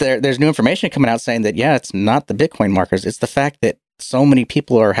 But there's new information coming out saying that, it's not the Bitcoin markers. It's the fact that so many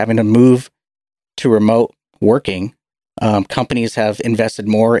people are having to move to remote working. Companies have invested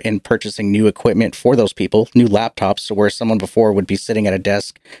more in purchasing new equipment for those people, new laptops. So where someone before would be sitting at a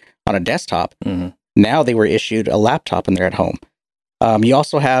desk on a desktop, now they were issued a laptop and they're at home. You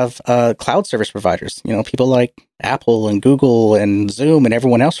also have cloud service providers, people like Apple and Google and Zoom and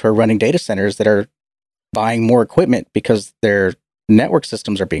everyone else who are running data centers that are buying more equipment because their network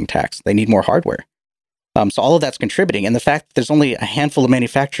systems are being taxed. They need more hardware. So all of that's contributing. And the fact that there's only a handful of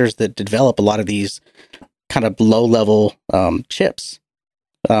manufacturers that develop a lot of these kind of low-level chips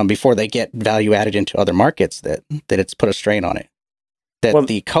before they get value added into other markets, that it's put a strain on it. That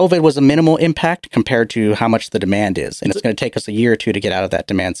the COVID was a minimal impact compared to how much the demand is. And it's going to take us a year or two to get out of that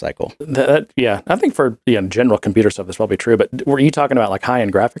demand cycle. I think for general computer stuff, that's probably true. But were you talking about like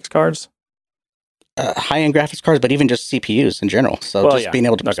high-end graphics cards? High-end graphics cards, but even just CPUs in general. So being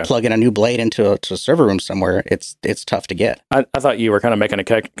able to plug in a new blade into a server room somewhere, it's tough to get. I thought you were kind of making a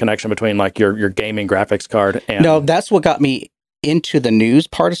connection between like your gaming graphics card and... No, that's what got me into the news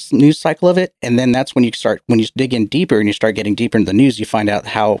cycle of it. And then that's when you dig in deeper and you start getting deeper into the news, you find out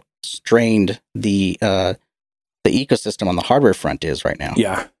how strained the ecosystem on the hardware front is right now.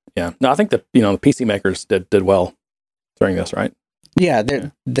 Yeah. No, I think the PC makers did well during this, right? Yeah,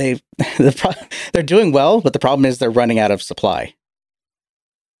 they're doing well, but the problem is they're running out of supply.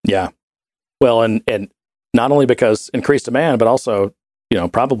 Yeah, well, and not only because increased demand, but also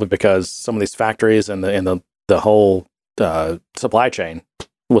probably because some of these factories and the whole supply chain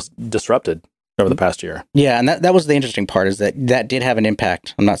was disrupted over the past year. Yeah, and that was the interesting part, is that did have an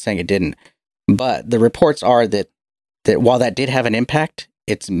impact. I'm not saying it didn't, but the reports are that while that did have an impact,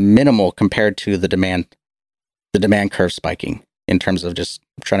 it's minimal compared to the demand curve spiking, in terms of just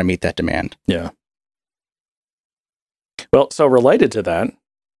trying to meet that demand. Yeah. Well, so related to that,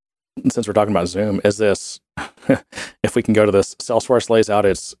 since we're talking about Zoom, is this, if we can go to this, Salesforce lays out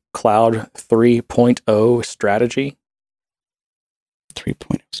its Cloud 3.0 strategy.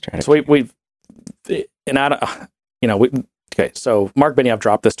 3.0 strategy. So so Mark Benioff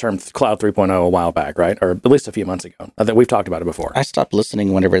dropped this term Cloud 3.0 a while back, right? Or at least a few months ago. I think we've talked about it before. I stopped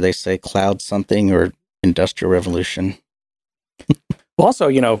listening whenever they say cloud something or industrial revolution. Well, also,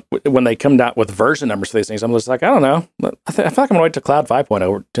 when they come out with version numbers for these things, I'm just like, I don't know. I feel like I'm going to wait till Cloud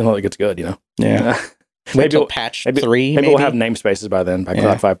 5.0 until it gets good, Yeah. Maybe till patch 3, maybe we'll have namespaces by then, by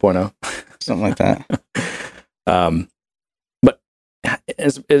Cloud 5.0. Something like that. But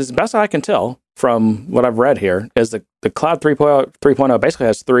as best I can tell from what I've read here, is the Cloud 3.0 basically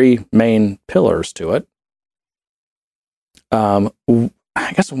has 3 main pillars to it.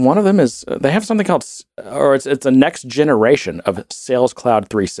 I guess one of them is they have something called, or it's a next generation of Sales Cloud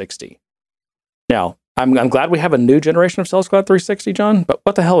 360. Now, I'm glad we have a new generation of Sales Cloud 360, John. But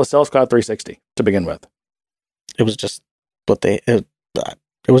what the hell is Sales Cloud 360 to begin with? It was just what they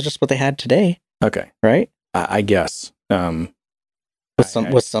had today. Okay, right? I guess with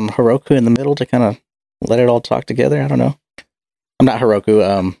some Heroku in the middle to kind of let it all talk together. I don't know. I'm not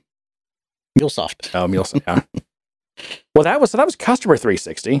Heroku. MuleSoft. Oh, MuleSoft. Yeah. Well, that was Customer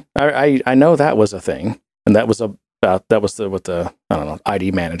 360. I know that was a thing, and that was with the I don't know,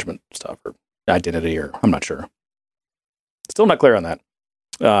 ID management stuff or identity, or I'm not sure. Still not clear on that.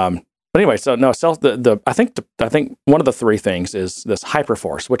 But anyway, so no, I think one of the 3 things is this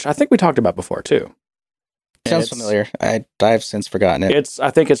Hyperforce, which I think we talked about before too. Sounds familiar. I've since forgotten it. I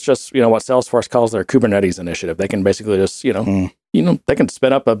think it's just what Salesforce calls their Kubernetes initiative. They can basically just they can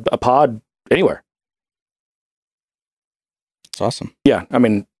spin up a pod anywhere. It's awesome. Yeah, I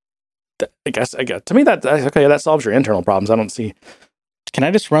mean, I guess to me that solves your internal problems. I don't see. Can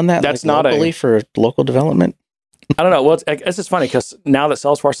I just run that? That's not locally for local development. I don't know. Well, it's just funny because now that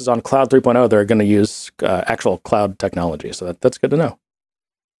Salesforce is on Cloud 3.0, they're going to use actual cloud technology. So that's good to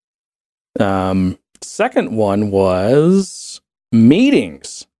know. Second one was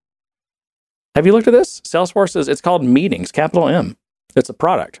meetings. Have you looked at this? Salesforce it's called Meetings, capital M. It's a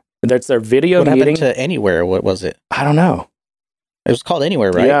product. It's their video meeting. What happened to Anywhere? What was it? I don't know. It was called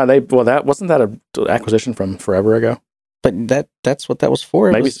Anywhere, right? Yeah, that wasn't that an acquisition from forever ago. But that's what that was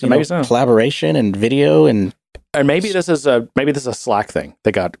for. Maybe so. Collaboration and video and maybe this is a Slack thing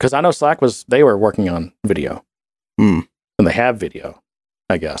they got, because I know Slack they were working on video, and they have video.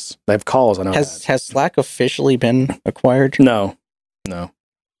 I guess they have calls. I know. Has Slack officially been acquired? No. So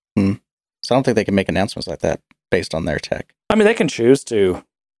I don't think they can make announcements like that based on their tech. I mean, they can choose to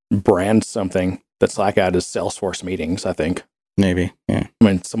brand something that Slack had as Salesforce Meetings, I think. Maybe, yeah. I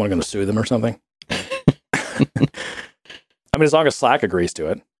mean, someone going to sue them or something? I mean, as long as Slack agrees to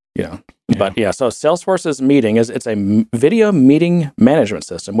it, you know. Yeah. But yeah, so Salesforce's meeting it's a video meeting management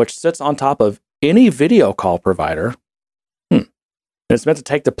system, which sits on top of any video call provider. And it's meant to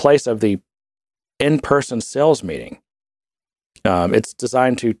take the place of the in-person sales meeting. It's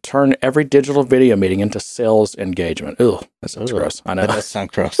designed to turn every digital video meeting into sales engagement. Ugh, that sounds gross. I know. That does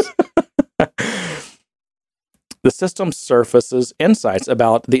sound gross. The system surfaces insights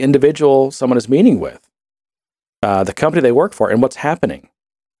about the individual someone is meeting with, the company they work for, and what's happening.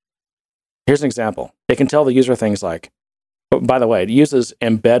 Here's an example. It can tell the user things like, by the way, it uses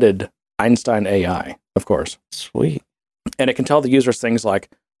embedded Einstein AI, of course. Sweet. And it can tell the users things like,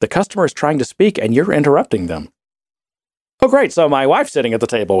 the customer is trying to speak and you're interrupting them. Oh, great. So my wife's sitting at the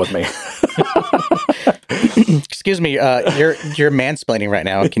table with me. Excuse me. You're mansplaining right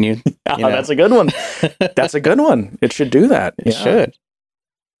now. Can you? That's a good one. That's a good one. It should do that. It should.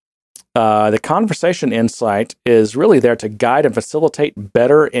 The conversation insight is really there to guide and facilitate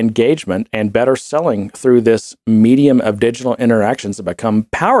better engagement and better selling through this medium of digital interactions that become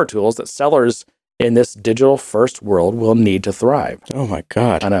power tools that sellers in this digital first world will need to thrive. Oh my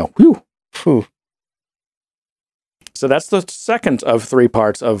God. I know. Whew. Whew. So that's the second of 3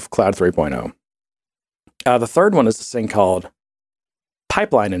 parts of Cloud 3.0. The third one is this thing called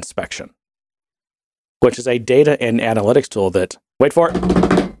Pipeline Inspection, which is a data and analytics tool that, wait for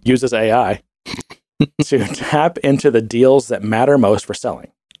it, uses AI to tap into the deals that matter most for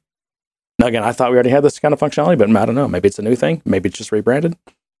selling. Now, again, I thought we already had this kind of functionality, but I don't know. Maybe it's a new thing. Maybe it's just rebranded.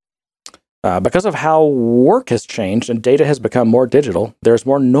 Because of how work has changed and data has become more digital, there's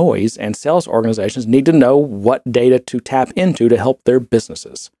more noise, and sales organizations need to know what data to tap into to help their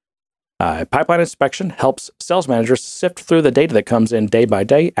businesses. Pipeline Inspection helps sales managers sift through the data that comes in day by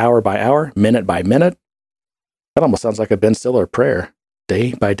day, hour by hour, minute by minute. That almost sounds like a Ben Stiller prayer.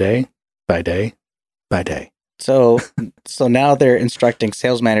 Day by day, by day, by day. So now they're instructing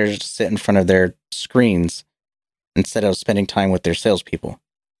sales managers to sit in front of their screens instead of spending time with their salespeople.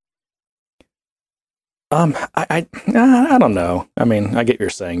 I don't know. I mean, I get what you're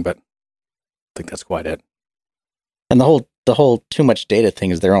saying, but I think that's quite it. And the whole too much data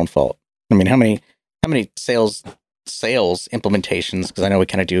thing is their own fault. I mean, how many sales implementations? Because I know we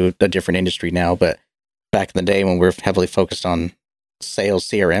kind of do a different industry now, but back in the day when we were heavily focused on sales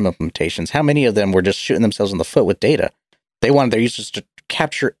CRM implementations, how many of them were just shooting themselves in the foot with data? They wanted their users to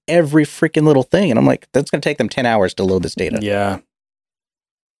capture every freaking little thing, and I'm like, that's going to take them 10 hours to load this data. Yeah.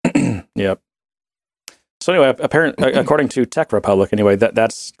 Yep. So anyway, apparently, according to Tech Republic, anyway,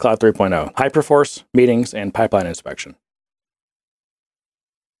 that's Cloud 3.0. Hyperforce, meetings, and pipeline inspection.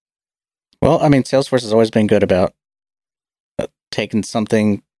 Well, I mean, Salesforce has always been good about taking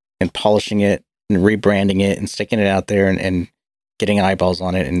something and polishing it and rebranding it and sticking it out there and getting eyeballs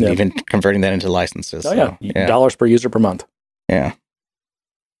on it and even converting that into licenses. Oh, yeah. Dollars per user per month. Yeah.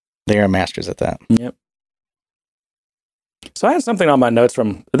 They are masters at that. Yep. So I had something on my notes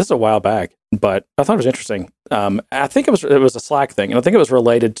from, this is a while back, but I thought it was interesting. I think it was a Slack thing, and I think it was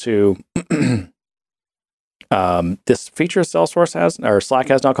related to this feature Salesforce has, or Slack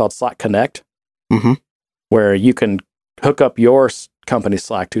has now, called Slack Connect, where you can hook up your company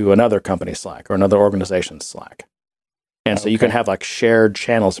Slack to another company Slack or another organization's Slack. And so you can have like shared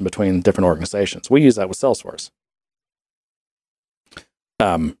channels in between different organizations. We use that with Salesforce.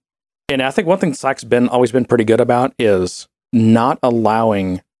 And I think one thing Slack's always been pretty good about is not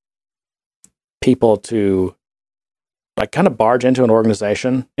allowing people to like kind of barge into an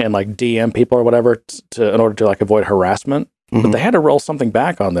organization and like DM people or whatever in order to like avoid harassment. But they had to roll something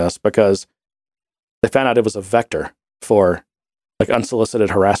back on this because they found out it was a vector for like unsolicited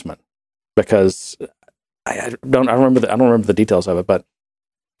harassment. Because I don't remember the details of it, but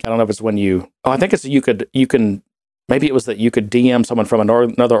I don't know if it's when I think it's you can maybe it was that you could DM someone from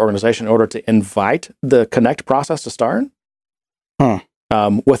another organization in order to invite the connect process to start.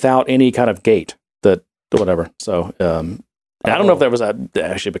 Without any kind of gate whatever. So I don't know if that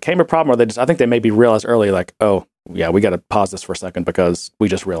actually became a problem, or I think they maybe realized early, like, oh yeah, we got to pause this for a second because we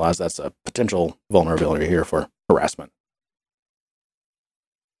just realized that's a potential vulnerability here for harassment.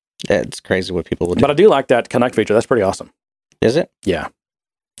 It's crazy what people will do. But I do like that connect feature. That's pretty awesome. Is it? Yeah.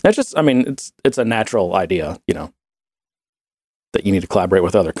 That's just, I mean, it's a natural idea, that you need to collaborate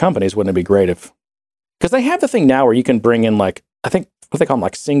with other companies. Wouldn't it be great because they have the thing now where you can bring in like, I think what they call them,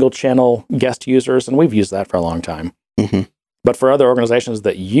 like single channel guest users, and we've used that for a long time. But for other organizations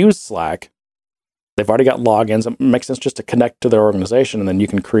that use Slack, they've already got logins. It makes sense just to connect to their organization, and then you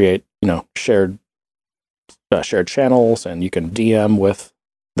can create, shared channels, and you can DM with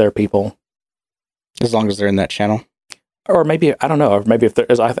their people. As long as they're in that channel? Or maybe, I don't know, or maybe if there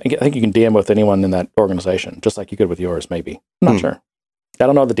is, I think you can DM with anyone in that organization, just like you could with yours, maybe. I'm not sure. I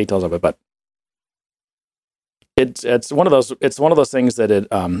don't know the details of it, but it's one of those things that it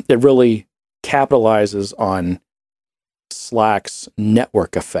really capitalizes on Slack's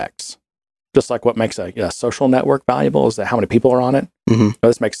network effects. Just like what makes a social network valuable is that how many people are on it.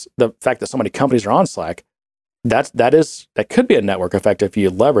 This makes the fact that so many companies are on Slack, that could be a network effect if you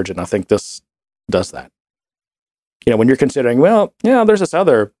leverage it. And I think this does that. When you're considering, well, there's this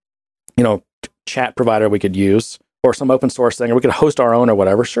other, chat provider we could use, or some open source thing, or we could host our own or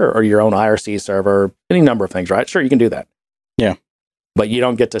whatever, sure, or your own IRC server, any number of things, right? Sure, you can do that. Yeah. But you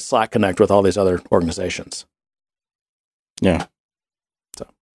don't get to Slack connect with all these other organizations. Yeah. So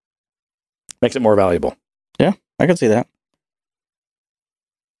makes it more valuable. Yeah, I can see that.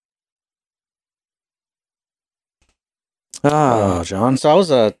 Oh, John. So I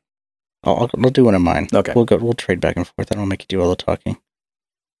was I'll do one of mine. Okay. We'll trade back and forth. I don't make you do all the talking.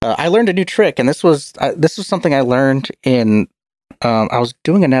 I learned a new trick, and this was something I learned in. I was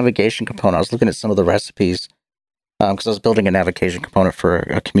doing a navigation component. I was looking at some of the recipes because I was building a navigation component for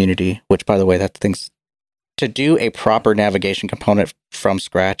a community. Which, by the way, to do a proper navigation component from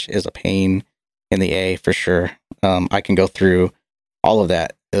scratch is a pain in the A for sure. I can go through all of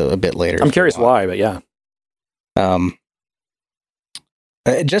that a bit later. I'm curious why, but yeah.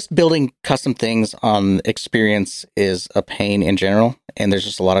 Just building custom things on Experience is a pain in general, and there's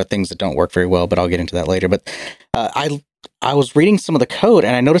just a lot of things that don't work very well, but I'll get into that later. But I was reading some of the code,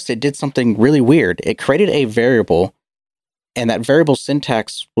 and I noticed it did something really weird. It created a variable, and that variable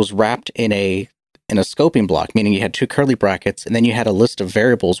syntax was wrapped in a scoping block, meaning you had two curly brackets, and then you had a list of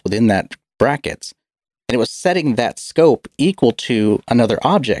variables within that brackets, and it was setting that scope equal to another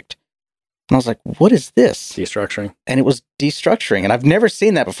object. And I was like, what is this? Destructuring. And it was destructuring. And I've never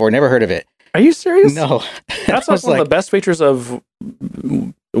seen that before. Never heard of it. Are you serious? No. That's like one of the best features of,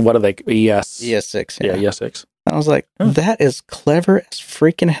 what are they? ES6. Yeah, ES6. I was like, that is clever as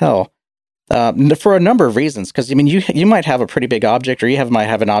freaking hell. For a number of reasons. Because, you might have a pretty big object, or might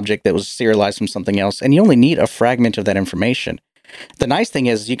have an object that was serialized from something else, and you only need a fragment of that information. The nice thing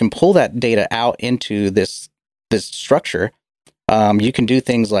is you can pull that data out into this structure. You can do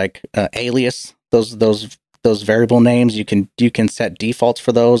things like alias those variable names. You can set defaults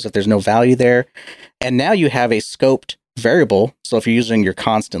for those if there's no value there, and now you have a scoped variable. So if you're using your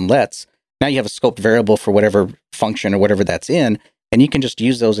constant lets, now you have a scoped variable for whatever function or whatever that's in, and you can just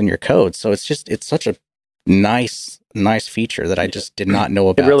use those in your code. So it's such a nice feature that I just did not know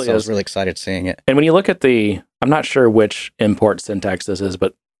about. It really so is. I was really excited seeing it. And when you look at I'm not sure which import syntax this is,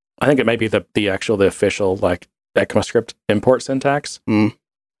 but I think it may be the official like ECMAScript import syntax.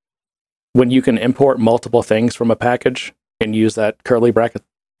 When you can import multiple things from a package and use that curly bracket,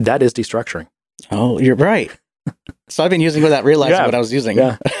 that is destructuring. Oh, you're right. So I've been using without realizing what I was using.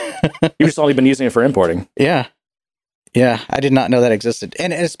 Yeah. You've just only been using it for importing. Yeah. Yeah. I did not know that existed.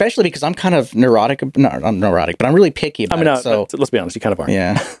 And especially because I'm kind of neurotic. Not I'm neurotic, but I'm really picky about it. So let's be honest, you kind of are.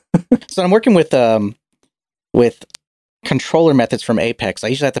 Yeah. So I'm working with controller methods from Apex. I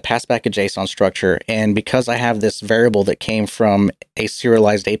usually have to pass back a JSON structure, and because I have this variable that came from a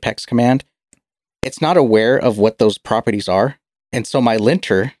serialized Apex command, it's not aware of what those properties are, and so my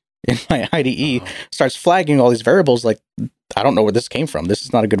linter in my IDE starts flagging all these variables like, I don't know where this came from. This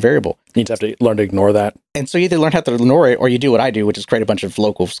is not a good variable. You just have to learn to ignore that. And so you either learn how to ignore it, or you do what I do, which is create a bunch of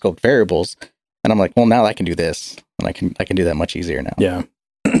local scoped variables. And I'm like, well, now I can do this, and I can do that much easier now. Yeah.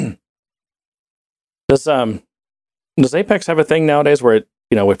 Does Apex have a thing nowadays where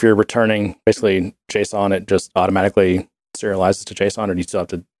if you're returning basically JSON, it just automatically serializes to JSON, or do you still have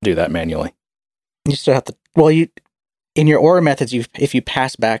to do that manually? You still have to. Well, in your OR methods, if you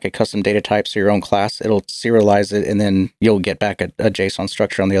pass back a custom data type to your own class, it'll serialize it, and then you'll get back a JSON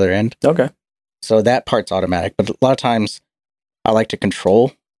structure on the other end. Okay. So that part's automatic, but a lot of times I like to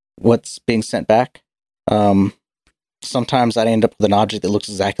control what's being sent back. Sometimes I end up with an object that looks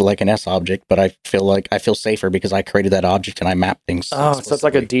exactly like an S object, but I feel safer because I created that object and I map things. Oh, so it's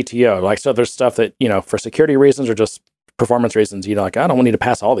like a DTO. So there's stuff that, for security reasons or just performance reasons, I don't need to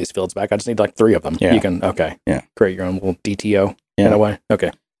pass all these fields back. I just need like 3 of them. Yeah. You can, create your own little DTO in a way.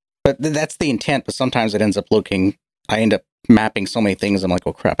 Okay. But that's the intent, but sometimes it ends up I end up mapping so many things. I'm like,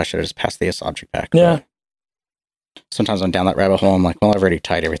 oh crap, I should have just passed the S object back. Yeah. But sometimes I'm down that rabbit hole. I'm like, well, I've already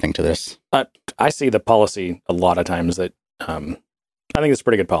tied everything to this. I see the policy a lot of times that I think it's a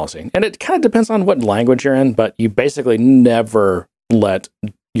pretty good policy. And it kind of depends on what language you're in, but you basically never let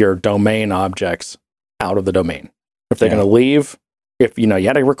your domain objects out of the domain. If they're going to leave, if you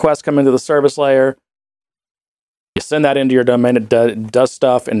had a request come into the service layer, you send that into your domain, it does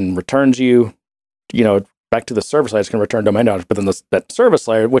stuff and returns you, back to the service layer, it's going to return domain knowledge. But then that service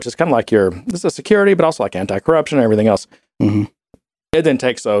layer, which is kind of like this is security, but also like anti-corruption and everything else. Mm-hmm. It then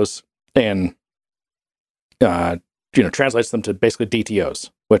takes those and translates them to basically DTOs,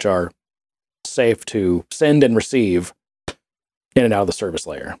 which are safe to send and receive in and out of the service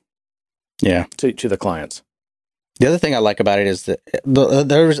layer. Yeah, to the clients. The other thing I like about it is that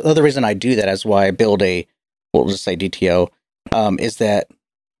the other reason I do that is why I build we'll just say DTO, is that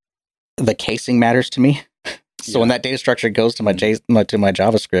the casing matters to me. So when that data structure goes to my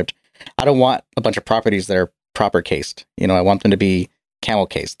JavaScript, I don't want a bunch of properties that are proper cased. I want them to be camel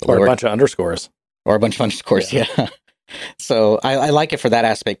cased. Or a bunch of underscores. Yeah. So I like it for that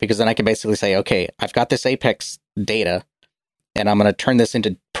aspect, because then I can basically say, okay, I've got this Apex data, and I'm going to turn this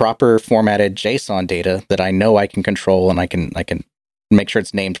into proper formatted JSON data that I know I can control, and I can make sure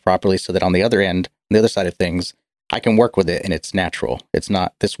it's named properly, so that on the other end, the other side of things, I can work with it and it's natural. It's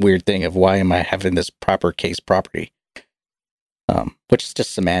not this weird thing of why am I having this proper case property, which is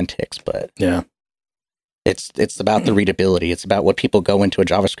just semantics. But yeah, it's about the readability. It's about what people go into a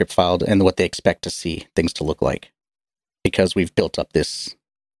JavaScript file and what they expect to see things to look like, because we've built up this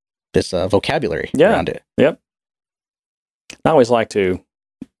vocabulary around it. Yep. I always like to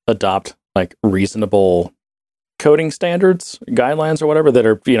adopt like reasonable coding standards, guidelines, or whatever that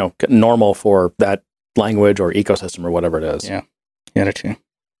are normal for that language or ecosystem or whatever it is. Yeah, too.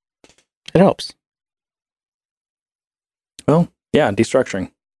 It helps. Well, yeah,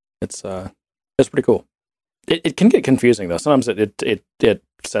 destructuring. It's pretty cool. It can get confusing though. Sometimes it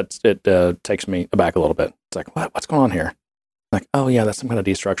takes me aback a little bit. It's like, what's going on here? Like, oh yeah, that's some kind of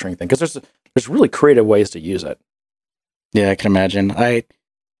destructuring thing, because there's really creative ways to use it. Yeah, I can imagine.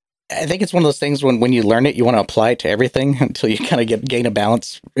 I think it's one of those things when you learn it, you want to apply it to everything until you kind of gain a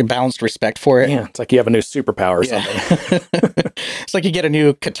balanced respect for it. Yeah, it's like you have a new superpower or something. It's like you get a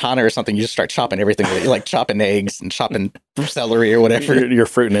new katana or something. You just start chopping everything. You like chopping eggs and chopping celery or whatever. Your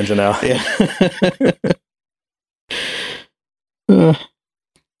fruit ninja now. Yeah.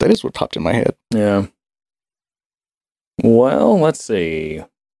 That is what popped in my head. Yeah. Well, let's see.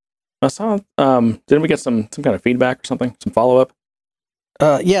 I saw. Didn't we get some kind of feedback or something? Some follow up?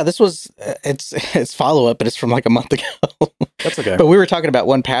 Yeah, this was it's follow up, but it's from like a month ago. That's okay. But we were talking about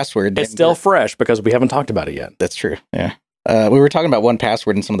 1Password. It's still fresh because we haven't talked about it yet. That's true. Yeah. We were talking about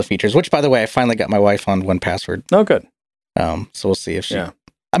 1Password and some of the features, which, by the way, I finally got my wife on 1Password. Oh, good. So we'll see if she. Yeah.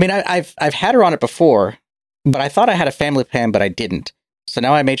 I mean, I've had her on it before, but I thought I had a family plan, but I didn't. So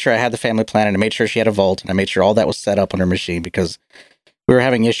now I made sure I had the family plan, and I made sure she had a vault, and I made sure all that was set up on her machine, because we were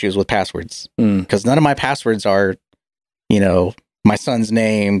having issues with passwords. Because none of my passwords are, my son's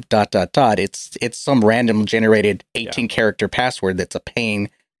name, ... It's some random generated 18 character password that's a pain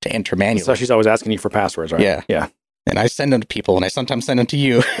to enter manually. So she's always asking you for passwords, right? Yeah. Yeah. And I send them to people, and I sometimes send them to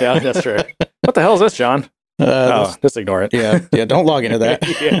you. Yeah, that's true. What the hell is this, John? Just ignore it. Yeah. Don't log into that.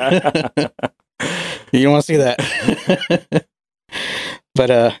 Yeah. You don't want to see that.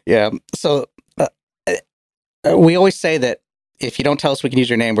 But yeah. So we always say that if you don't tell us we can use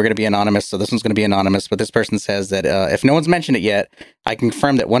your name, we're going to be anonymous. So this one's going to be anonymous. But this person says that if no one's mentioned it yet, I can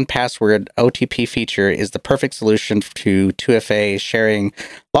confirm that 1Password OTP feature is the perfect solution to 2FA sharing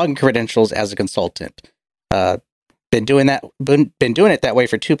login credentials as a consultant. Been doing it that way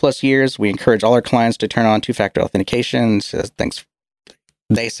for 2+ years. We encourage all our clients to turn on 2-factor authentication. So thanks.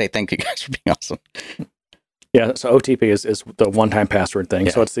 They say thank you guys for being awesome. Yeah, so OTP is the one-time password thing.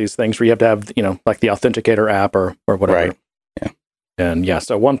 Yeah. So it's these things where you have to have, like the Authenticator app or whatever. Right. Yeah. And yeah,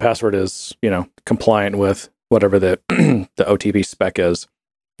 so 1Password is, compliant with whatever the the OTP spec is.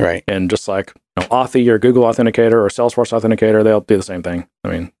 Right. And just like Authy or Google Authenticator or Salesforce Authenticator, they'll do the same thing. I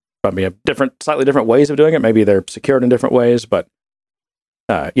mean, probably have slightly different ways of doing it. Maybe they're secured in different ways, but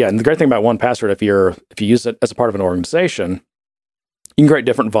yeah. And the great thing about 1Password, if you use it as a part of an organization, you can create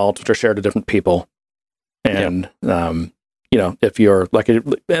different vaults which are shared to different people. And, if you're like,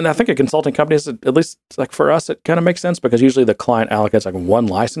 and I think a consulting company is, at least like for us, it kind of makes sense, because usually the client allocates like one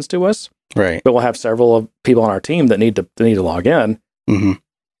license to us. Right. But we'll have several of people on our team that need to log in,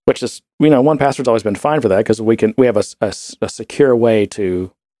 which is, 1Password's always been fine for that, because we have a secure way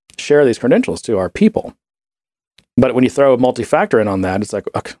to share these credentials to our people. But when you throw a multi-factor in on that, it's like,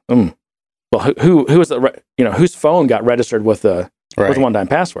 okay, well, who is whose phone got registered with the with one-time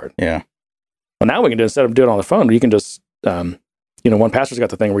password? Yeah. Well, now we can do, instead of doing it on the phone, you can just, 1Password's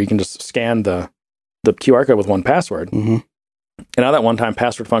got the thing where you can just scan the QR code with 1Password. Mm-hmm. And now that one-time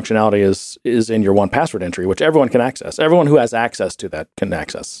password functionality is in your 1Password entry, which everyone can access. Everyone who has access to that can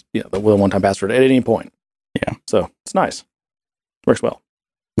access, the one-time password at any point. Yeah. So it's nice. Works well.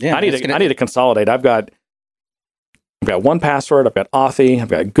 Yeah. I need to consolidate. I've got I've got 1Password, I've got Authy, I've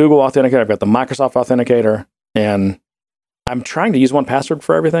got Google Authenticator, I've got the Microsoft Authenticator, and I'm trying to use 1Password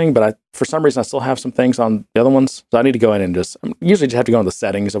for everything, but for some reason I still have some things on the other ones. So I need to go in and usually just have to go into the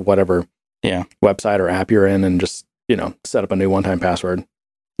settings of whatever website or app you're in and just, set up a new one-time password.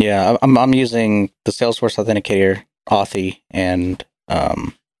 Yeah, I'm using the Salesforce Authenticator, Authy, and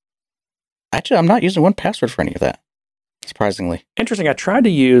actually I'm not using 1Password for any of that, surprisingly. Interesting. I tried to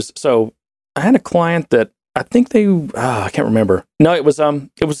use, so I had a client that I think I can't remember. No, it was,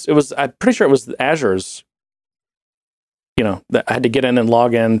 I'm pretty sure it was Azure's, that I had to get in and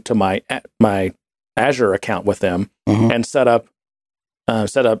log in to my Azure account with them and set up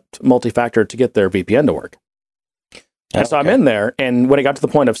multi-factor to get their VPN to work. And so I'm in there, and when it got to the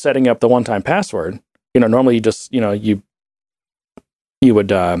point of setting up the one-time password, normally you just, you would,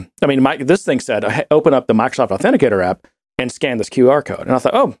 this thing said, open up the Microsoft Authenticator app and scan this QR code. And I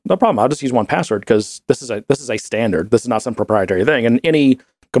thought, oh, no problem. I'll just use 1Password because this is a standard. This is not some proprietary thing. And any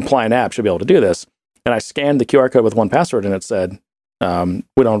compliant app should be able to do this. And I scanned the QR code with 1Password, and it said,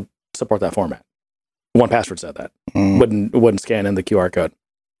 we don't support that format. 1Password said that. Wouldn't scan in the QR code.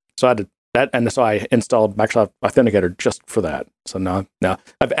 So I had to, so I installed Microsoft Authenticator just for that. So now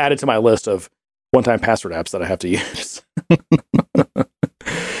I've added to my list of one-time password apps that I have to use.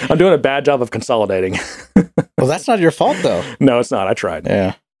 I'm doing a bad job of consolidating. Well, that's not your fault, though. No, it's not. I tried.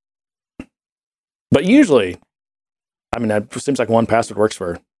 Yeah. But usually, it seems like 1Password works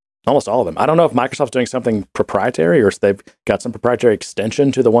for almost all of them. I don't know if Microsoft's doing something proprietary or if they've got some proprietary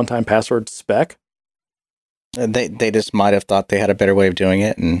extension to the one-time password spec. They just might have thought they had a better way of doing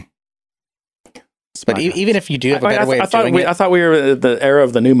it. But even if you do have a better way of doing it... I thought we were in the era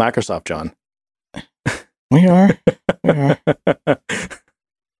of the new Microsoft, John. We are.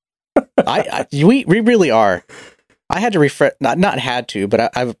 We really are. I had to refresh, not had to,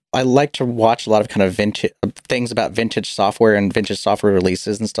 but I like to watch a lot of kind of vintage things about vintage software and vintage software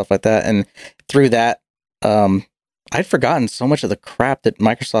releases and stuff like that. And through that, I'd forgotten so much of the crap that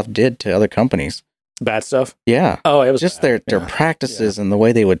Microsoft did to other companies. Bad stuff? Yeah. Oh, it was just bad. their practices and the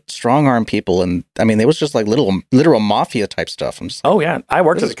way they would strong arm people. And it was just like literal mafia type stuff. Oh, yeah. I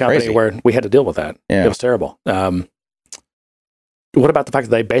worked at a company where we had to deal with that. Yeah. It was terrible. What about the fact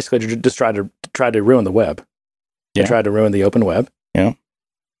that they basically just tried to ruin the web? They tried to ruin the open web. Yeah.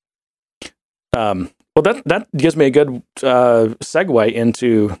 Well, that gives me a good segue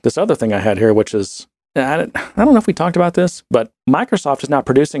into this other thing I had here, which is, I don't know if we talked about this, but Microsoft is now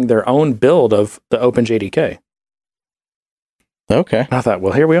producing their own build of the OpenJDK. Okay. And I thought,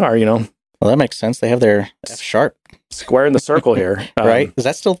 well, here we are, Well, that makes sense. They have their F# square in the circle here. Right? Is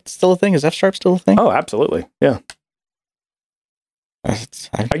that still a thing? Is F# still a thing? Oh, absolutely. Yeah.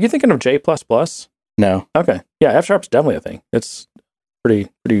 Are you thinking of J++? No. Okay. Yeah, F# is definitely a thing. It's pretty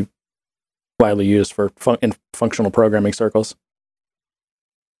widely used for in functional programming circles.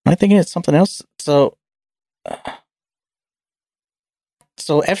 Am I thinking it's something else? So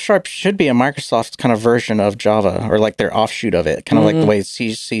F# should be a Microsoft kind of version of Java, or like their offshoot of it, kind of like the way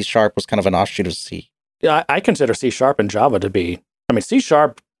C# was kind of an offshoot of C. Yeah, I consider C# and Java to be. C#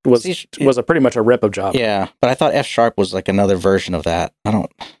 was a pretty much a rip of Java. Yeah, but I thought F# was like another version of that.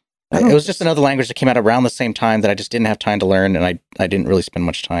 It was just another language that came out around the same time that I just didn't have time to learn, and I didn't really spend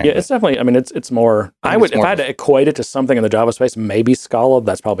much time. Yeah, it's definitely. It's more. If I had to equate it to something in the Java space, maybe Scala.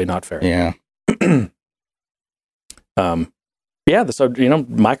 That's probably not fair. Yeah. Yeah. So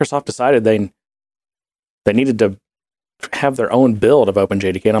Microsoft decided they needed to have their own build of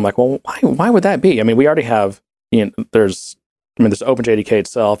OpenJDK, and I'm like, well, why would that be? We already have. There's OpenJDK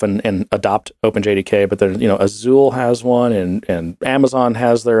itself and adopt OpenJDK, but there's Azul has one and Amazon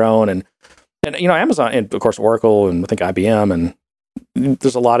has their own and Amazon and of course Oracle and I think IBM, and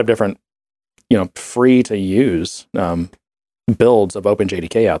there's a lot of different free to use builds of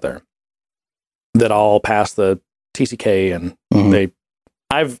OpenJDK out there that all pass the TCK, and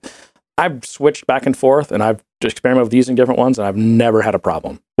I've switched back and forth and I've experimented with using different ones and I've never had a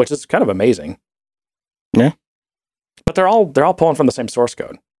problem, which is kind of amazing. Yeah. But they're all pulling from the same source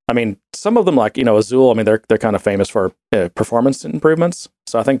code. Some of them, like Azul, they're kind of famous for performance improvements.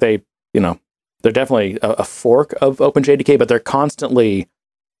 So I think they're definitely a fork of OpenJDK, but they're constantly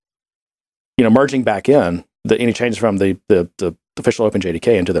merging back in any changes from the official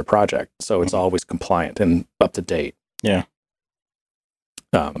OpenJDK into their project. So it's always compliant and up to date. Yeah.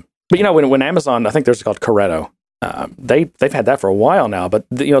 But when Amazon, I think there's called Corretto. They've had that for a while now, but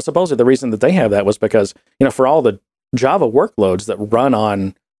supposedly the reason that they have that was because for all the Java workloads that run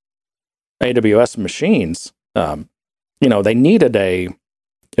on AWS machines, they needed a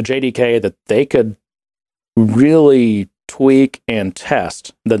JDK that they could really tweak, and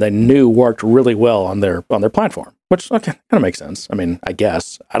test that they knew worked really well on their platform, which kind of makes sense. I mean, I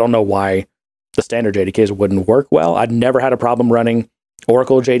guess. I don't know why the standard JDKs wouldn't work well. I'd never had a problem running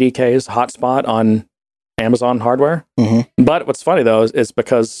Oracle JDKs hotspot on Amazon hardware. Mm-hmm. But what's funny, though, is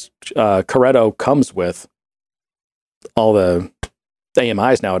because Corretto comes with all the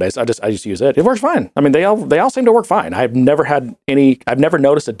AMIs nowadays. I just use it. It works fine. I mean, they all seem to work fine. I've never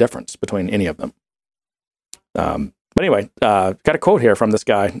noticed a difference between any of them. But anyway, got a quote here from this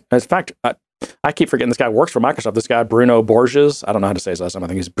guy. In fact, I keep forgetting this guy works for Microsoft. This guy, Bruno Borges. I don't know how to say his last name. I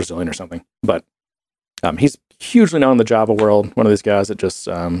think he's Brazilian or something. But he's hugely known in the Java world. One of these guys that just,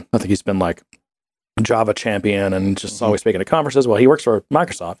 I think he's been like Java champion and just always speaking at conferences. Well, he works for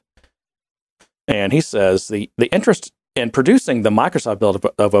Microsoft. And he says the interest in producing the Microsoft build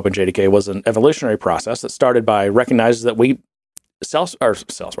of OpenJDK was an evolutionary process that started by recognizing that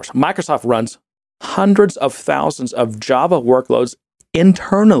Microsoft runs hundreds of thousands of Java workloads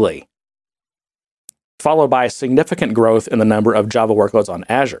internally, followed by a significant growth in the number of Java workloads on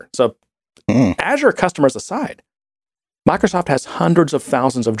Azure. So Azure customers aside, Microsoft has hundreds of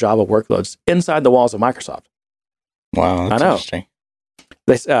thousands of Java workloads inside the walls of Microsoft. Wow, that's interesting.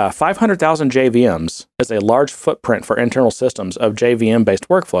 500,000 JVMs is a large footprint for internal systems of JVM-based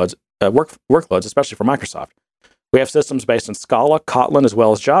workloads, especially for Microsoft. We have systems based in Scala, Kotlin, as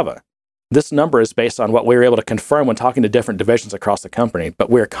well as Java. This number is based on what we were able to confirm when talking to different divisions across the company, but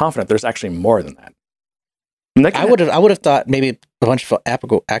we're confident there's actually more than that. I would have thought maybe a bunch of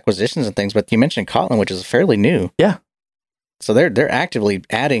acquisitions and things, but you mentioned Kotlin, which is fairly new. Yeah. So they're actively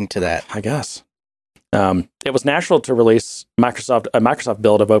adding to that, I guess. It was natural to release a Microsoft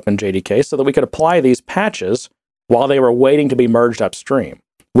build of OpenJDK so that we could apply these patches while they were waiting to be merged upstream.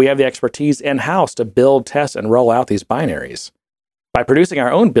 We have the expertise in-house to build, test, and roll out these binaries. By producing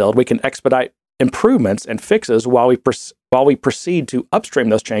our own build, we can expedite improvements and fixes while we proceed to upstream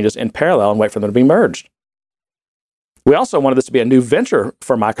those changes in parallel and wait for them to be merged. We also wanted this to be a new venture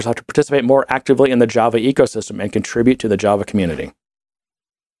for Microsoft to participate more actively in the Java ecosystem and contribute to the Java community.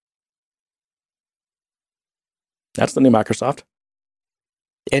 That's the new Microsoft.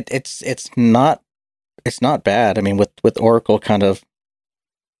 It's not bad. I mean, with Oracle kind of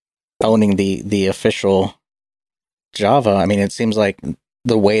owning the official Java, I mean, it seems like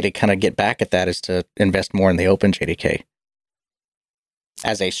the way to kind of get back at that is to invest more in the OpenJDK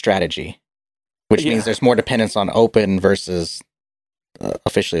as a strategy, which means there's more dependence on open versus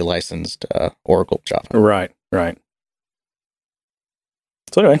officially licensed Oracle Java. Right.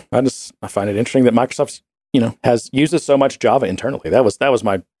 So anyway, I find it interesting that Microsoft's uses so much Java internally. That was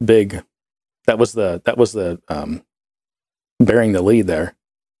my big. That was the bearing the lead there.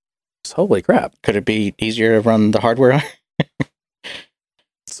 Just, holy crap! Could it be easier to run the hardware?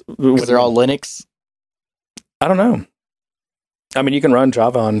 Because they're all Linux. I don't know. I mean, you can run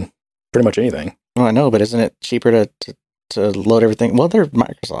Java on pretty much anything. Oh, I know, but isn't it cheaper to load everything? Well, they're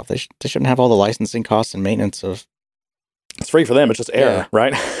Microsoft. They shouldn't have all the licensing costs and maintenance of. It's free for them. It's just air,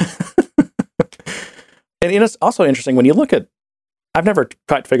 right? And it's also interesting when you look at, I've never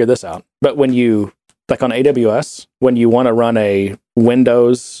quite figured this out, but when you, like on AWS, when you want to run a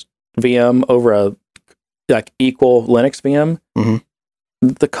Windows VM over a like equal Linux VM,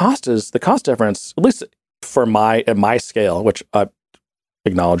 the cost difference, at least for at my scale, which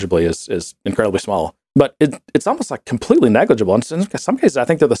acknowledgeably is incredibly small, but it's almost like completely negligible. And in some cases, I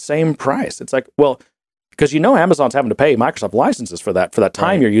think they're the same price. It's like, well, because Amazon's having to pay Microsoft licenses for that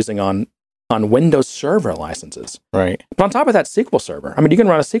time you're using on Windows Server licenses. Right. But on top of that, SQL Server. I mean, you can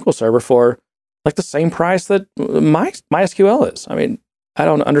run a SQL Server for like the same price that MySQL is. I mean, I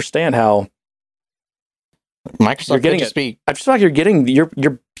don't understand how Microsoft you're getting it. I just feel like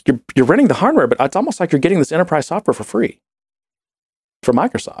you're renting the hardware, but it's almost like you're getting this enterprise software for free for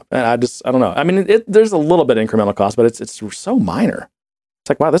Microsoft. And I don't know. I mean, there's a little bit of incremental cost, but it's so minor. It's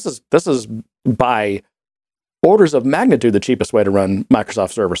like, wow, this is by orders of magnitude the cheapest way to run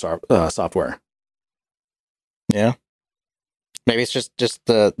Microsoft Server software. Yeah. Maybe it's just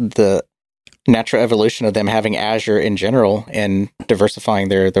the natural evolution of them having Azure in general and diversifying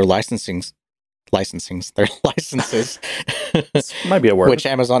their licenses. This might be a word. Which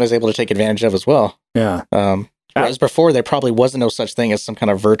Amazon is able to take advantage of as well. Yeah. Whereas before, there probably wasn't no such thing as some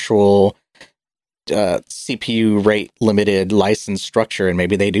kind of virtual CPU rate limited license structure, and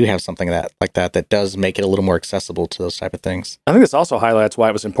maybe they do have something like that does make it a little more accessible to those type of things. I think this also highlights why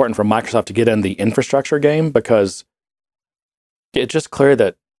it was important for Microsoft to get in the infrastructure game, because it's just clear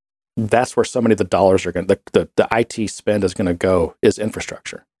that that's where so many of the dollars are going. The IT spend is going to go is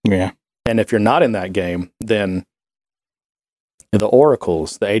infrastructure. Yeah, and if you're not in that game, then the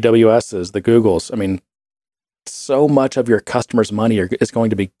Oracles, the AWSs, the Googles. I mean, so much of your customers' money is going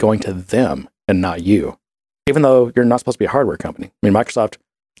to be going to them and not you, even though you're not supposed to be a hardware company. I mean, Microsoft,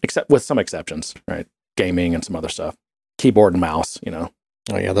 except with some exceptions, right? Gaming and some other stuff, keyboard and mouse,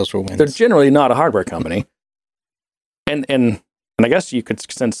 Oh yeah, those were wins. They're generally not a hardware company. And I guess you could,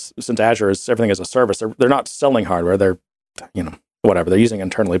 since Azure is everything as a service, they're not selling hardware. They're, whatever they're using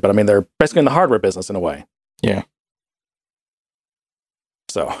internally. But I mean, they're basically in the hardware business in a way. Yeah.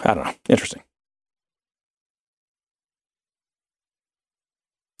 So I don't know. Interesting.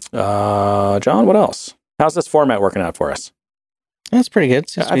 John, what else? How's this format working out for us? That's pretty good.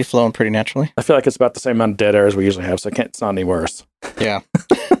 Seems to be flowing pretty naturally. I feel like it's about the same amount of dead air as we usually have, so it's not any worse. Yeah.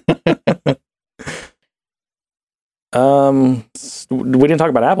 We didn't talk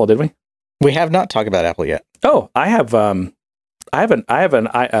about Apple, did we? We have not talked about Apple yet. Oh, I have an tvOS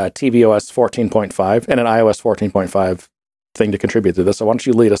 14.5 and an iOS 14.5 thing to contribute to this. So why don't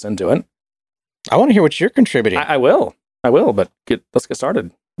you lead us into it? I want to hear what you're contributing. I will, but let's get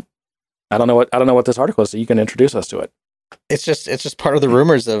started. I don't know what this article is, so you can introduce us to it. It's just part of the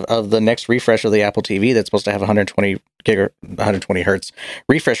rumors of the next refresh of the Apple TV that's supposed to have 120 hertz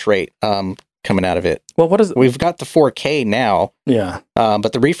refresh rate coming out of it. Well, what is it? We've got the 4K now. Yeah.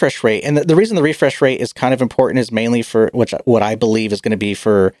 But the refresh rate, and the reason the refresh rate is kind of important is mainly for what I believe is going to be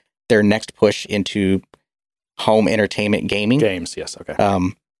for their next push into home entertainment gaming. Games, yes, okay.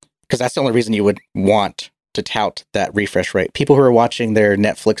 Because that's the only reason you would want to tout that refresh rate. People who are watching their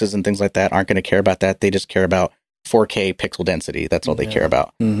Netflixes and things like that aren't going to care about that. They just care about 4K pixel density. That's all they care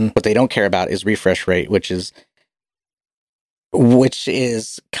about. Mm-hmm. What they don't care about is refresh rate, which is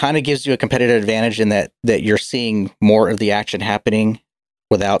kind of gives you a competitive advantage in that you're seeing more of the action happening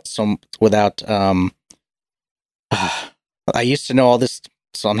without I used to know all this,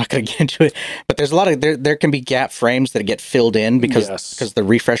 so I'm not going to get into it, but there's a lot of there can be gap frames that get filled in because the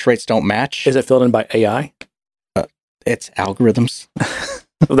refresh rates don't match. Is it filled in by AI? It's algorithms.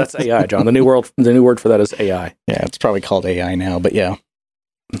 Well, that's AI, John. The new word for that is AI. Yeah, it's probably called AI now, but yeah.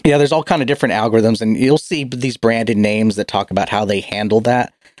 Yeah, there's all kind of different algorithms, and you'll see these branded names that talk about how they handle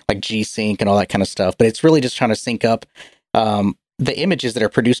that, like G-Sync and all that kind of stuff. But it's really just trying to sync up the images that are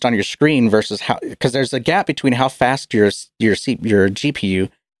produced on your screen versus because there's a gap between how fast your GPU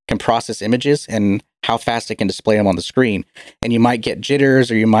can process images and how fast it can display them on the screen. And you might get jitters,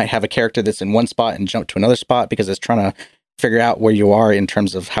 or you might have a character that's in one spot and jump to another spot because it's trying to figure out where you are in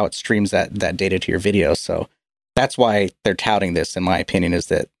terms of how it streams that data to your video. So that's why they're touting this, in my opinion, is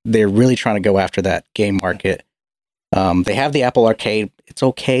that they're really trying to go after that game market. They have the Apple Arcade. It's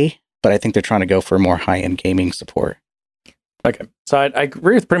okay, but I think they're trying to go for more high-end gaming support. Okay. So I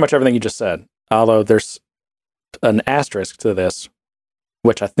agree with pretty much everything you just said, although there's an asterisk to this,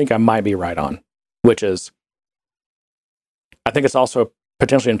 which I think I might be right on, which is I think it's also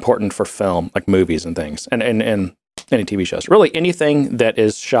potentially important for film, like movies and things, and any TV shows. Really anything that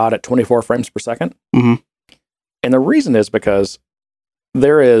is shot at 24 frames per second. Mm-hmm. And the reason is because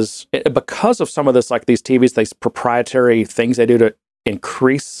because of some of this, like these TVs, these proprietary things they do to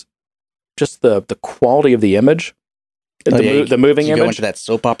increase just the quality of the image, the moving image. You go into that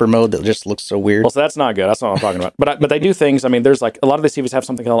soap opera mode that just looks so weird. Well, so that's not good. That's not what I'm talking about. But they do things. I mean, there's like a lot of these TVs have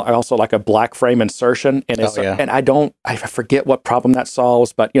something also like a black frame insertion, and and I forget what problem that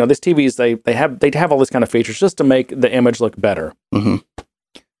solves. But these TVs they have all this kind of features just to make the image look better. Mm-hmm.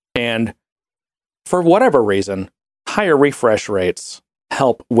 And for whatever reason, higher refresh rates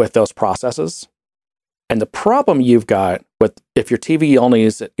help with those processes. And the problem you've got with if your TV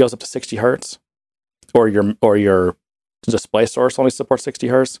goes up to 60 hertz, or your display source only supports 60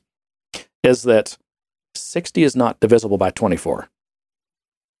 hertz, is that 60 is not divisible by 24.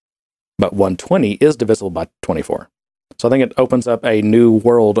 But 120 is divisible by 24. So I think it opens up a new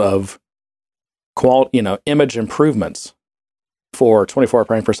world of image improvements for 24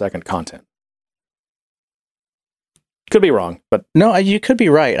 frame per second content. Could be wrong, but no, you could be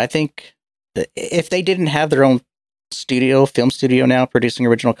right. I think if they didn't have their own film studio now producing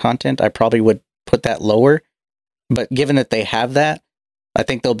original content, I probably would put that lower. But given that they have that, I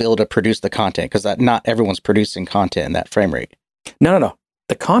think they'll be able to produce the content because not everyone's producing content in that frame rate. No.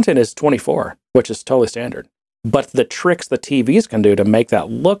 The content is 24, which is totally standard. But the tricks the TVs can do to make that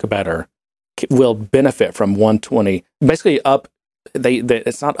look better will benefit from 120. Basically,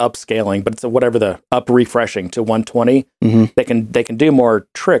 it's not upscaling, but it's whatever the up refreshing to 120. Mm-hmm. They can do more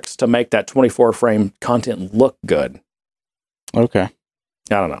tricks to make that 24 frame content look good. Okay.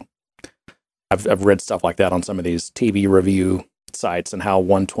 I don't know. I've read stuff like that on some of these TV review sites, and how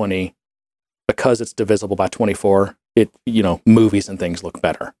 120, because it's divisible by 24, movies and things look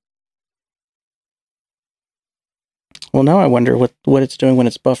better. Well, now I wonder what it's doing when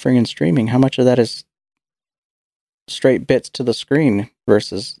it's buffering and streaming. How much of that is straight bits to the screen or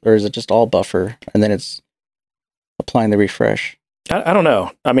is it just all buffer and then it's applying the refresh? I don't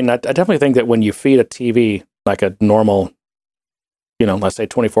know. I mean, I definitely think that when you feed a TV like a normal, let's say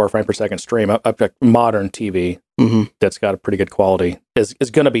 24 frame per second stream, a modern TV that's got a pretty good quality is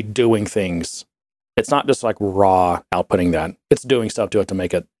going to be doing things. It's not just like raw outputting that. It's doing stuff to it to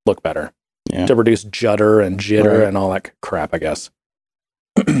make it look better, to reduce judder and jitter and all that crap, I guess.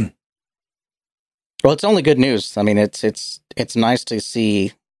 Well, it's only good news. I mean, it's nice to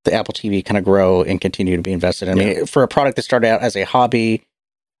see the Apple TV kind of grow and continue to be invested in. I mean, for a product that started out as a hobby,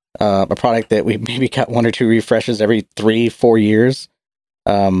 a product that we maybe got 1 or 2 refreshes every 3-4 years,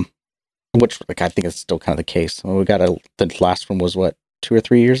 which I think is still kind of the case. We got the last one was 2 or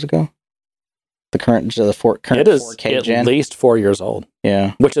 3 years ago. The current it is 4K gen. At least 4 years old.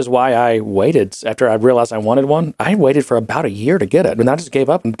 Yeah, which is why I waited after I realized I wanted one. I waited for about a year to get it, and I just gave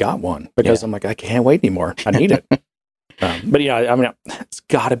up and got one because I'm like, I can't wait anymore. I need it. But I mean, it's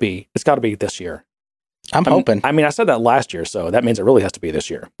got to be this year. I'm hoping. I mean, I said that last year, so that means it really has to be this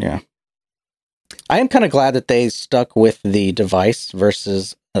year. Yeah. I am kind of glad that they stuck with the device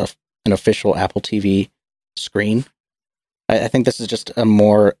versus an official Apple TV screen. I think this is just a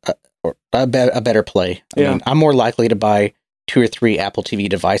better play. I mean, I'm more likely to buy 2 or 3 Apple TV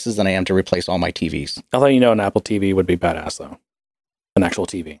devices than I am to replace all my TVs. I'll let you know an Apple TV would be badass, though. An actual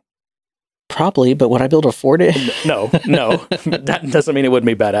TV. Probably, but would I be able to afford it? No. That doesn't mean it wouldn't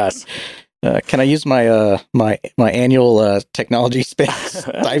be badass. Can I use my my annual technology space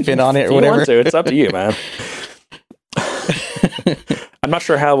stipend on it or whatever? Want to. It's up to you, man. I'm not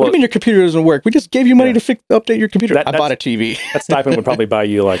sure how. What do you mean your computer doesn't work? We just gave you money to update your computer. I bought a TV. That stipend would probably buy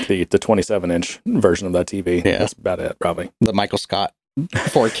you like the 27-inch version of that TV. Yeah, that's about it, probably. The Michael Scott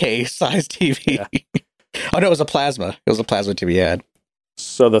 4K size TV. Yeah. Oh no, it was a plasma. It was a plasma TV ad.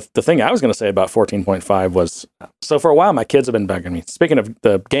 So the thing I was going to say about 14.5 was, so for a while my kids have been bugging me. Speaking of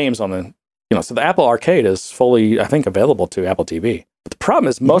the games on the, so the Apple Arcade is fully, I think, available to Apple TV. But the problem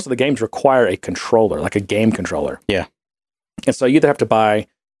is most of the games require a controller, like a game controller. Yeah. And so you either have to buy,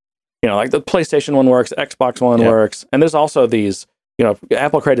 like the PlayStation one works, the Xbox one works, and there's also these,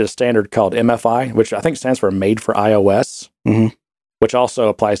 Apple created a standard called MFI, which I think stands for Made for iOS, which also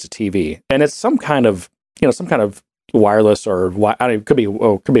applies to TV, and it's some kind of wireless or it could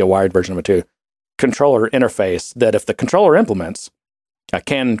be a wired version of it too, controller interface that if the controller implements,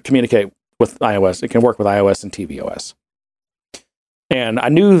 can communicate with iOS. It can work with iOS and tvOS. And I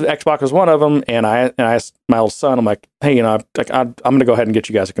knew Xbox was one of them, and I asked my old son, I'm like, hey, I'm going to go ahead and get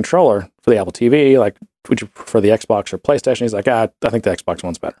you guys a controller for the Apple TV. Like, would you prefer the Xbox or PlayStation? He's like, I think the Xbox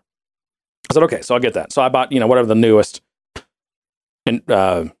one's better. I said, okay, so I'll get that. So I bought, whatever the newest, and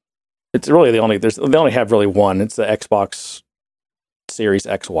it's really they only have really one. It's the Xbox Series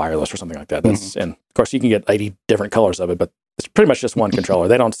X wireless or something like that. That's and of course you can get 80 different colors of it, but it's pretty much just one controller.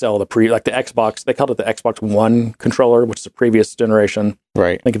 They don't sell the the Xbox. They called it the Xbox One controller, which is the previous generation.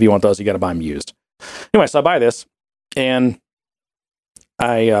 Right. I think if you want those, you got to buy them used. Anyway, so I buy this and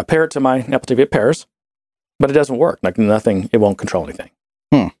I pair it to my Apple TV. It pairs, but it doesn't work. Like nothing. It won't control anything.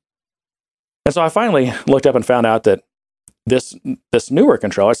 And so I finally looked up and found out that this newer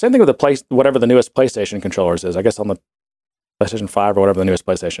controller, same thing with whatever the newest PlayStation controllers is. I guess on the PlayStation 5 or whatever the newest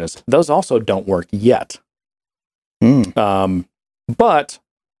PlayStation is, those also don't work yet. But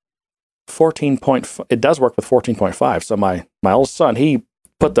 14.5, it does work with 14.5. So my oldest son, he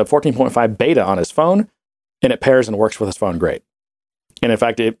put the 14.5 beta on his phone, and it pairs and works with his phone great. And in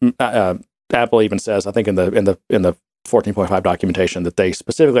fact, Apple even says, I think in the 14.5 documentation, that they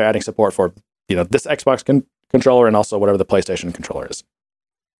specifically are adding support for this Xbox controller and also whatever the PlayStation controller is.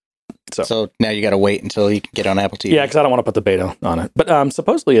 So now you got to wait until you can get on Apple TV. Yeah, because I don't want to put the beta on it. But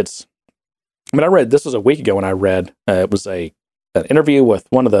supposedly it's. I read this was a week ago when I read it was an interview with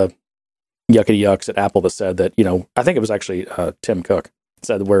one of the yuckity yucks at Apple that said that I think it was actually Tim Cook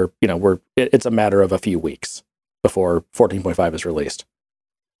said it's a matter of a few weeks before 14.5 is released.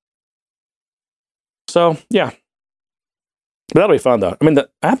 So yeah, but that'll be fun though. I mean, the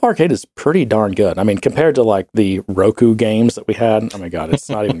Apple Arcade is pretty darn good. I mean, compared to like the Roku games that we had, oh my god, it's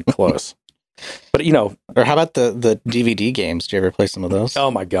not even close. But or how about the DVD games? Do you ever play some of those? Oh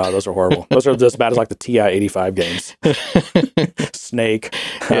my god, those are horrible. Those are just as bad as like the TI-85 games. Snake.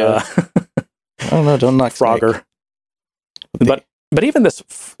 Yeah. I don't know. Don't knock Frogger. Snake. But even this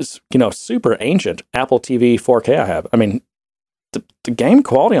super ancient Apple TV 4K I have. I mean, the game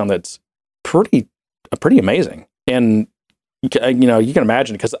quality on that's pretty amazing. And you can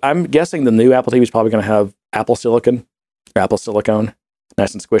imagine, because I'm guessing the new Apple TV is probably going to have Apple Silicon, or Apple Silicone,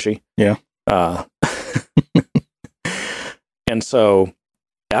 nice and squishy. Yeah. And so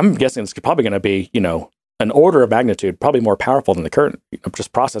I'm guessing it's probably going to be, an order of magnitude probably more powerful than the current,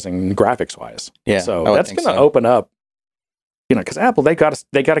 just processing graphics wise. Yeah, so that's going to open up, because Apple, they got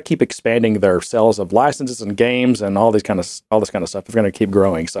to keep expanding their sales of licenses and games and all this kind of stuff. They're going to keep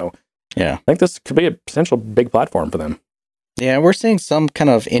growing. So yeah, I think this could be a potential big platform for them. Yeah, we're seeing some kind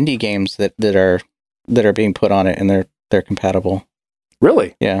of indie games that are being put on it, and they're compatible.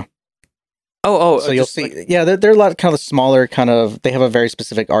 Really? Yeah. So you'll see. Yeah, they're a lot kind of smaller. They have a very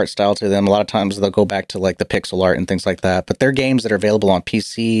specific art style to them. A lot of times they'll go back to like the pixel art and things like that. But they're games that are available on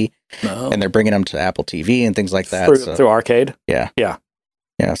PC, and they're bringing them to Apple TV and things like that through arcade. Yeah.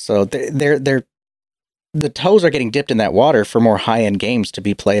 Yeah. So they're the toes are getting dipped in that water for more high end games to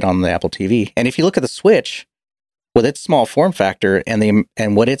be played on the Apple TV. And if you look at the Switch, with its small form factor and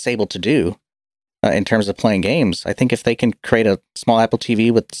what it's able to do in terms of playing games, I think if they can create a small Apple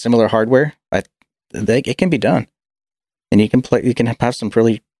TV with similar hardware, it can be done, and you can have some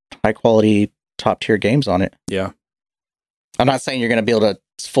really high quality, top tier games on it. Yeah, I'm not saying you're going to be able to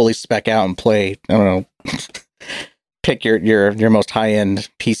fully spec out and play. I don't know, pick your most high end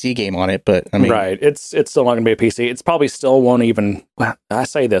PC game on it, but I mean, right? It's still not going to be a PC. It's probably still won't even. Well, I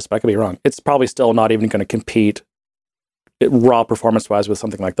say this, but I could be wrong. It's probably still not even going to compete raw performance wise with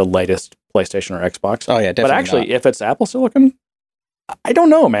something like the latest PlayStation or Xbox. Oh yeah, definitely. But actually, not. If it's Apple Silicon, I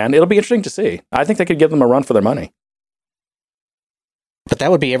don't know, man. It'll be interesting to see. I think they could give them a run for their money. But that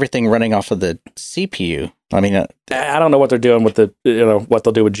would be everything running off of the CPU. I mean, I don't know what they're doing with what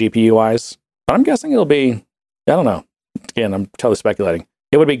they'll do with GPU wise, but I'm guessing it'll be. I don't know. Again, I'm totally speculating.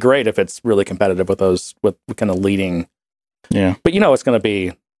 It would be great if it's really competitive with those with kind of leading. Yeah, but it's going to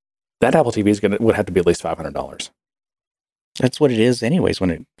be that Apple TV would have to be at least $500. That's what it is, anyways. When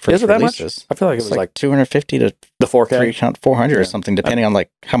it first is it that releases, much? I feel like it was like 250 to the 4K, 400 or something, depending on like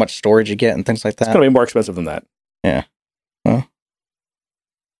how much storage you get and things like that. It's going to be more expensive than that. Yeah. Well,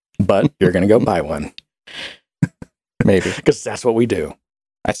 but you're going to go buy one, maybe, because that's what we do.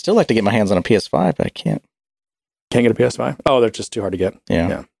 I'd still like to get my hands on a PS5, but I can't. Can't get a PS5? Oh, they're just too hard to get.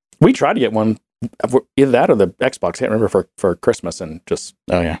 Yeah. We tried to get one, either that or the Xbox. I can't remember for Christmas, and just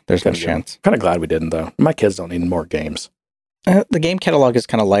there's no chance. Kind of glad we didn't though. My kids don't need more games. The game catalog is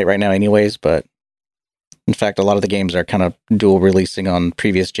kind of light right now anyways, but in fact, a lot of the games are kind of dual releasing on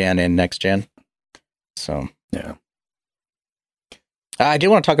previous gen and next gen. So, yeah. I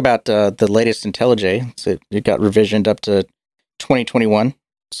do want to talk about the latest IntelliJ. So it got revisioned up to 2021.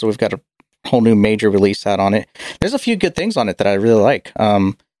 So we've got a whole new major release out on it. There's a few good things on it that I really like.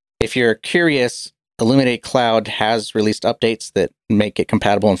 If you're curious, Illuminate Cloud has released updates that make it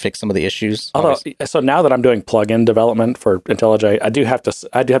compatible and fix some of the issues. Although, so now that I'm doing plugin development for IntelliJ, I do have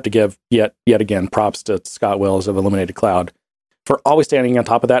to give yet again props to Scott Wills of Illuminated Cloud for always standing on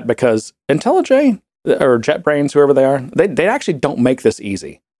top of that, because IntelliJ or JetBrains, whoever they are, they actually don't make this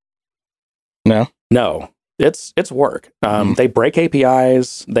easy. No, it's work. They break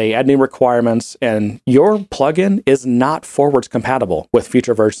APIs, they add new requirements, and your plugin is not forwards compatible with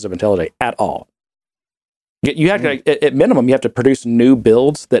future versions of IntelliJ at all. You have to, at minimum, you have to produce new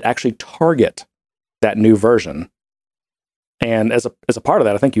builds that actually target that new version. And as a part of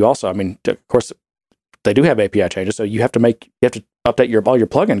that, I think you also, of course, they do have API changes, so you have to update all your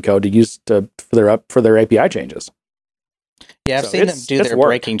plugin code to use for their API changes. Yeah, I've seen them do their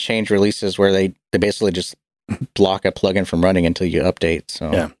breaking change releases where they basically just block a plugin from running until you update.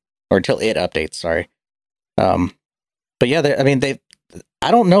 So or until it updates. Sorry. But yeah,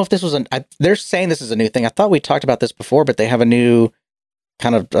 I don't know if this was they're saying this is a new thing. I thought we talked about this before, but they have a new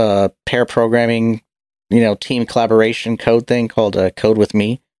kind of pair programming, team collaboration code thing called Code with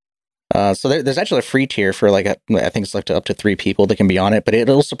Me. So there's actually a free tier for I think it's up to 3 people that can be on it, but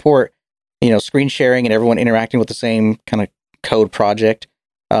it'll support, screen sharing and everyone interacting with the same kind of code project.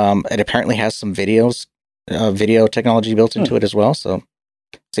 It apparently has some video technology built into it as well. So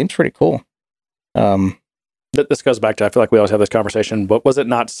it seems pretty cool. This goes back to, I feel like we always have this conversation, but was it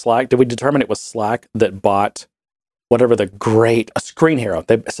not Slack? Did we determine it was Slack that bought whatever Screen Hero?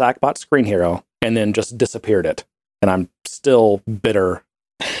 Slack bought Screen Hero and then just disappeared it. And I'm still bitter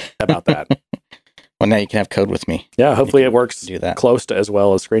about that. Well, now you can have Code with Me. Yeah, hopefully it works do that. Close to as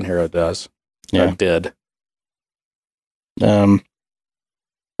well as Screen Hero does. Yeah. Or did.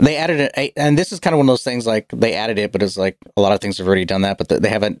 They added it, and this is kind of one of those things they added it, but it's like a lot of things have already done that. But they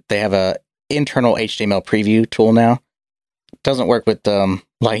have a internal HTML preview tool now. It doesn't work with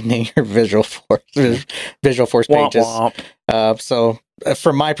Lightning or Visual Force pages. Womp, womp. So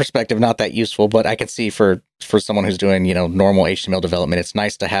from my perspective, not that useful, but I can see for someone who's doing normal HTML development, it's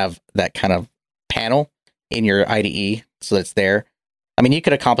nice to have that kind of panel in your IDE so that it's there. I mean, you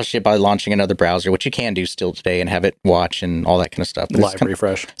could accomplish it by launching another browser, which you can do still today, and have it watch and all that kind of stuff. Live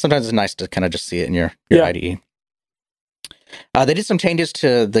refresh. Sometimes it's nice to kind of just see it in your IDE. They did some changes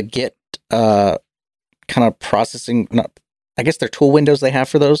to the Git kind of processing. I guess they're tool windows they have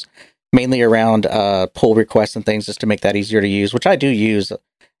for those, mainly around pull requests and things, just to make that easier to use, which I do use.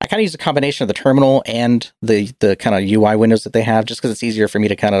 I kind of use a combination of the terminal and the kind of UI windows that they have, just because it's easier for me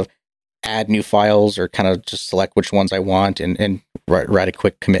to kind of add new files or kind of just select which ones I want and write a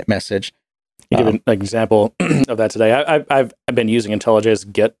quick commit message. You give an example of that today. I've been using IntelliJ's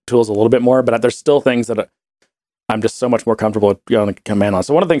Git tools a little bit more, but there's still things that I'm just so much more comfortable with going to command line.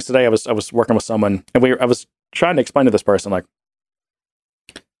 So one of the things today, I was working with someone, and I was trying to explain to this person, like,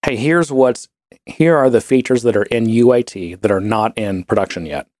 hey, here are the features that are in UAT that are not in production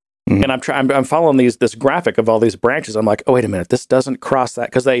yet. Mm-hmm. And I'm following this graphic of all these branches. I'm like, oh, wait a minute, this doesn't cross that,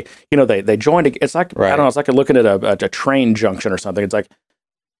 because they joined. It's like, I don't know, it's like looking at a train junction or something. It's like,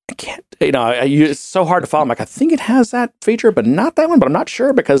 I can't, it's so hard to follow. I'm like, I think it has that feature, but not that one. But I'm not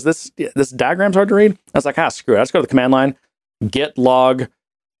sure because this diagram's hard to read. I was like, screw it. Let's go to the command line, git log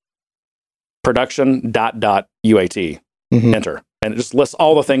production .UAT, enter, and it just lists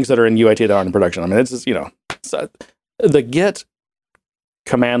all the things that are in UAT that aren't in production. I mean, it's just, so the Git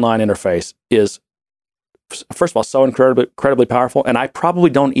command line interface is, first of all, so incredibly powerful, and I probably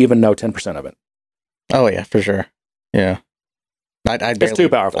don't even know 10% of it. Oh yeah, for sure. Yeah. It's too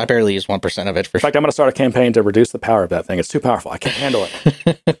powerful. I barely use 1% of it. In fact, I'm going to start a campaign to reduce the power of that thing. It's too powerful. I can't handle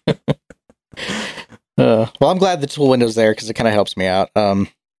it. Well, I'm glad the tool window's there because it kind of helps me out. I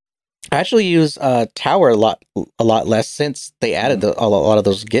actually use Tower a lot less since they added a lot of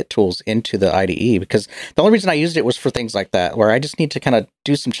those Git tools into the IDE, because the only reason I used it was for things like that, where I just need to kind of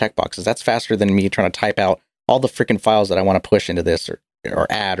do some checkboxes. That's faster than me trying to type out all the freaking files that I want to push into this or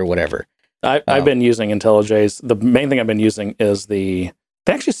add or whatever. I've been using IntelliJ's. The main thing I've been using is they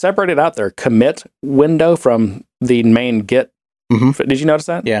actually separated out their commit window from the main Git. Mm-hmm. Did you notice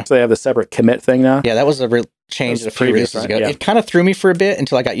that? Yeah. So they have the separate commit thing now? Yeah, that was a real change a few releases ago. Yeah. It kind of threw me for a bit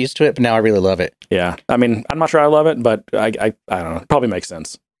until I got used to it, but now I really love it. Yeah. I mean, I'm not sure I love it, but I don't know. It probably makes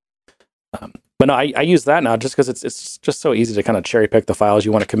sense. But no, I use that now just because it's just so easy to kind of cherry pick the files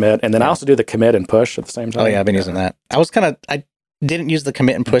you want to commit. And then I also do the commit and push at the same time. Oh, yeah, I've been using that. I didn't use the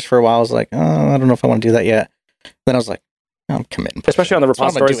commit and push for a while. I was like, oh, I don't know if I want to do that yet. Then I was like, I'm committing. Especially on the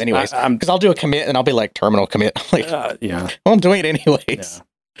repositories. Do anyways, because I'll do a commit and I'll be like terminal commit. Like, yeah. Well, I'm doing it anyways.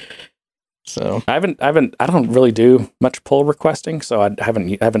 Yeah. So I don't really do much pull requesting, so I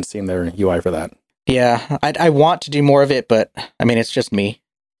haven't seen their UI for that. Yeah, I want to do more of it, but I mean, it's just me.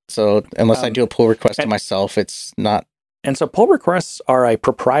 So unless I do a pull request to myself, it's not. And so pull requests are a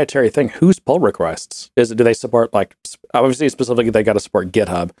proprietary thing. Whose pull requests? Do they support, like, obviously specifically they got to support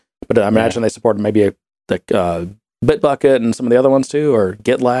GitHub, but I imagine they support maybe Bitbucket and some of the other ones too, or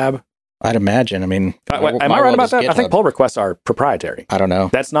GitLab. I'd imagine. I mean, am I right about that? GitHub. I think pull requests are proprietary. I don't know.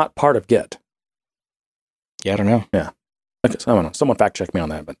 That's not part of Git. Yeah, I don't know. Yeah. Okay, so I don't know. Someone fact check me on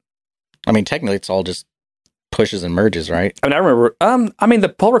that, but I mean, technically it's all just pushes and merges, right? I mean, I remember, the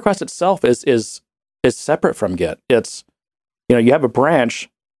pull request itself is separate from Git. It's, you have a branch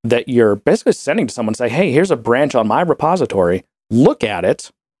that you're basically sending to someone, say, hey, here's a branch on my repository. Look at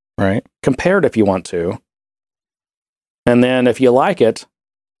it. Right. Compare it if you want to. And then if you like it,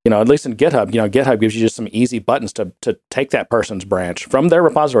 at least in GitHub, GitHub gives you just some easy buttons to take that person's branch from their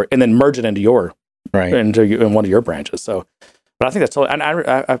repository and then merge it into in one of your branches. So, but I think that's totally, and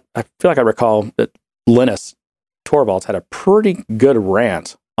I feel like I recall that Linus Torvalds had a pretty good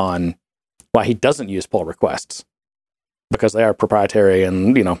rant on why he doesn't use pull requests, because they are proprietary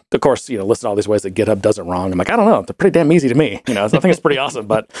and, of course, listed all these ways that GitHub does it wrong. I'm like, I don't know. They're pretty damn easy to me. I think it's pretty awesome,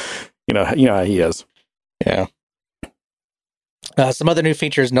 but how he is. Yeah. Some other new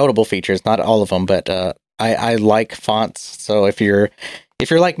features, notable features, not all of them, but I like fonts. So if you're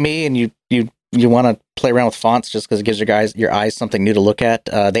like me and you want to play around with fonts just because it gives your eyes something new to look at,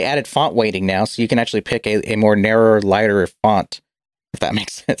 they added font weighting now, so you can actually pick a more narrower, lighter font, if that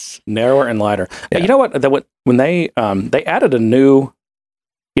makes sense. Narrower and lighter. Yeah. You know what? When they added a new,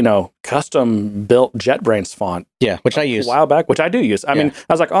 custom built JetBrains font. Yeah, which I use a while back, which I do use. I mean,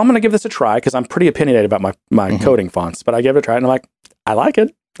 I was like, I'm going to give this a try because I'm pretty opinionated about my coding fonts. But I gave it a try and I'm like, I like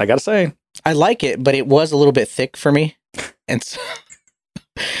it. I got to say, I like it, but it was a little bit thick for me, and so.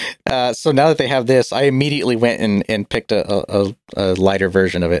 So now that they have this, I immediately went and picked a lighter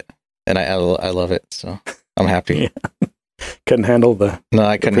version of it, and I love it. So I'm happy. Yeah. Couldn't handle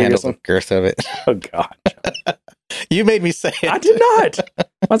I couldn't handle the girth of it. Oh God. You made me say it. I did not.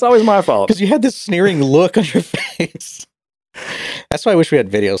 That's always my fault. Because you had this sneering look on your face. That's why I wish we had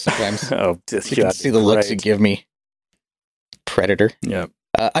videos sometimes. Oh, you can see the looks you give me. Predator. Yeah.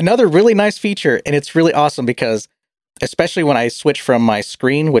 Another really nice feature, and it's really awesome because, especially when I switch from my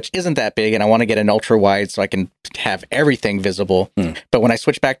screen, which isn't that big, and I want to get an ultra wide so I can have everything visible. But when I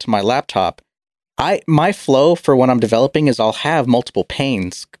switch back to my laptop, my flow for when I'm developing is I'll have multiple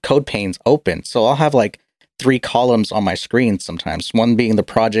code panes open. So I'll have like 3 columns on my screen sometimes. One being the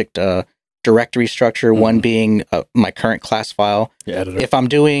project directory structure, one being my current class file. If I'm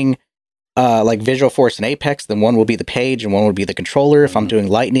doing like Visualforce and Apex, then one will be the page and one will be the controller. If I'm doing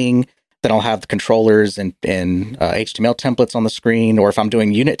Lightning, then I'll have the controllers and HTML templates on the screen. Or if I'm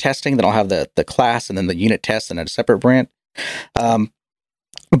doing unit testing, then I'll have the class and then the unit test in a separate branch.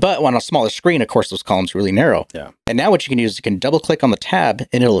 But on a smaller screen, of course, those columns are really narrow. Yeah. And now what you can use is you can double click on the tab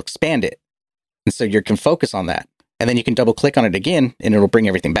and it'll expand it. And so you can focus on that. And then you can double click on it again and it'll bring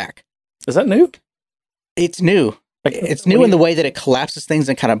everything back. Is that new? It's new. It's new in the way that it collapses things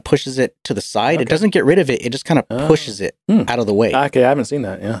and kind of pushes it to the side. Okay. It doesn't get rid of it. It just kind of pushes it out of the way. Okay, I haven't seen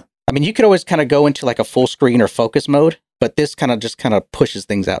that. Yeah. I mean, you could always kind of go into like a full screen or focus mode, but this kind of pushes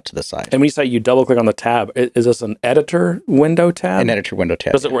things out to the side. And when you say you double click on the tab, is this an editor window tab? An editor window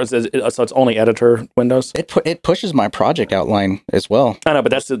tab. Does it work? So it's only editor windows? It pushes my project outline as well. I know,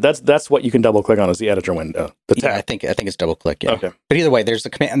 but that's what you can double click on is the editor window. The tab. Yeah, I think it's double click. Yeah. Okay. But either way, there's the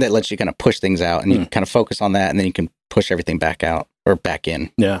command that lets you kind of push things out, and you can kind of focus on that, and then you can push everything back out or back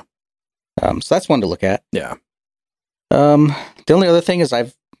in. Yeah. So that's one to look at. Yeah. The only other thing is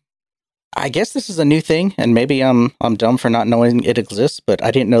I guess this is a new thing, and maybe I'm dumb for not knowing it exists, but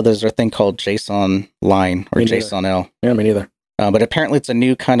I didn't know there's a thing called JSON line or JSON-L. Yeah, me neither. But apparently it's a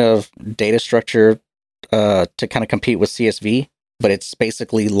new kind of data structure to kind of compete with CSV, but it's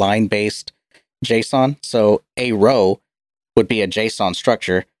basically line-based JSON. So a row would be a JSON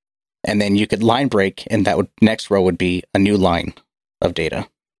structure, and then you could line break, and next row would be a new line of data.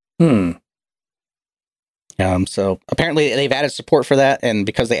 So apparently they've added support for that, and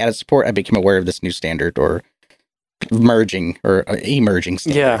because they added support, I became aware of this new standard or merging or emerging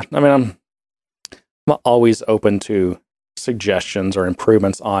standard. Yeah, I mean, I'm always open to suggestions or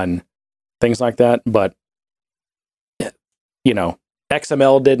improvements on things like that, but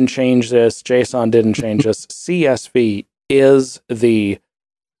XML didn't change this, JSON didn't change this. CSV is the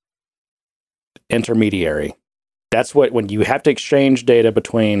intermediary. That's when you have to exchange data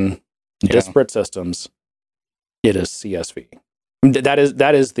between disparate systems. It is CSV.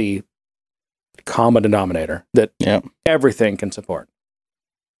 That is the common denominator that everything can support.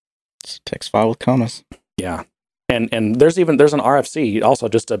 It's a text file with commas. Yeah, and there's an RFC also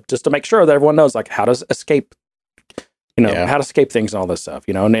just to make sure that everyone knows like how to escape, how to escape things and all this stuff.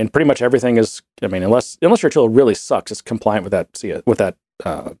 And pretty much everything is. I mean, unless your tool really sucks, it's compliant with that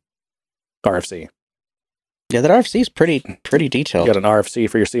RFC. Yeah, that RFC is pretty detailed. You got an RFC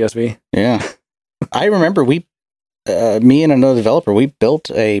for your CSV? Yeah, I remember me and another developer, we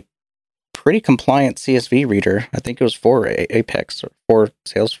built a pretty compliant CSV reader. I think it was for Apex or for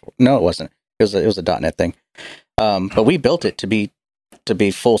Salesforce. No, it wasn't. It was a .NET thing. But we built it to be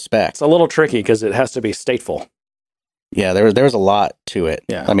full spec. It's a little tricky because it has to be stateful. Yeah, there was a lot to it.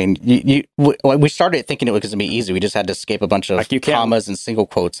 Yeah. I mean, we started thinking it was going to be easy. We just had to escape a bunch of commas and single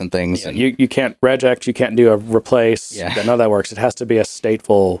quotes and things. Yeah, you can't regex. You can't do a replace. Yeah. None of that works. It has to be a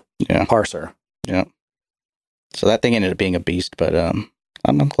stateful parser. Yeah. So that thing ended up being a beast, but I'm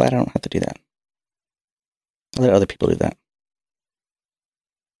glad I don't have to do that. I'll let other people do that.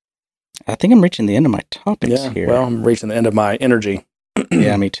 I think I'm reaching the end of my topics here. Well, I'm reaching the end of my energy.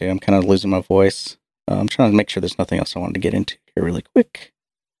 Yeah, me too. I'm kind of losing my voice. I'm trying to make sure there's nothing else I wanted to get into here really quick.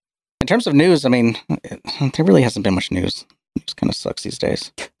 In terms of news, I mean, there really hasn't been much news. It just kind of sucks these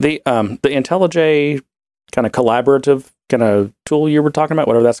days. The IntelliJ kind of collaborative kind of tool you were talking about,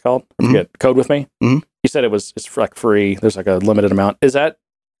 whatever that's called. I forget. Code with Me. Mm-hmm. You said it's like free. There's like a limited amount. Is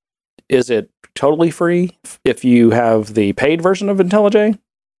it totally free if you have the paid version of IntelliJ,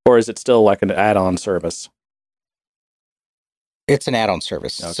 or is it still like an add-on service? It's an add-on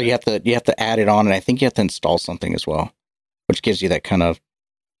service. Okay. So you have to add it on, and I think you have to install something as well, which gives you that kind of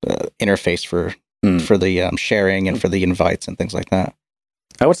interface for the sharing and for the invites and things like that.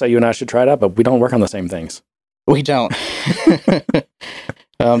 I would say you and I should try it out, but we don't work on the same things. We don't.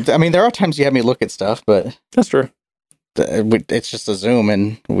 I mean, there are times you have me look at stuff, but that's true. It's just a Zoom,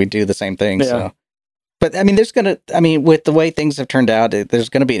 and we do the same thing. Yeah. So, but I mean, with the way things have turned out, there's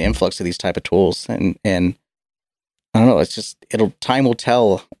going to be an influx of these type of tools, and I don't know. It's just time will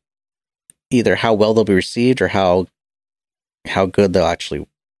tell either how well they'll be received or how good they'll actually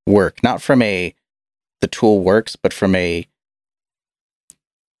work. Not from the tool works, but from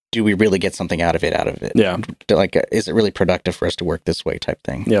do we really get something out of it? Yeah. Like, is it really productive for us to work this way type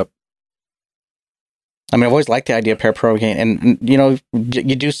thing? Yep. I mean, I've always liked the idea of pair programming, and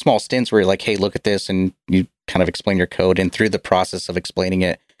you do small stints where you're like, hey, look at this, and you kind of explain your code, and through the process of explaining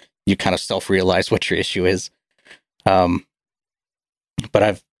it, you kind of self-realize what your issue is. But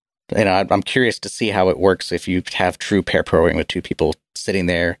I'm curious to see how it works if you have true pair programming with two people sitting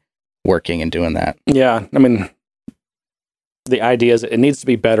there working and doing that. Yeah, I mean, the idea is it needs to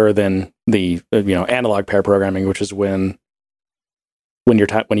be better than the analog pair programming, which is when you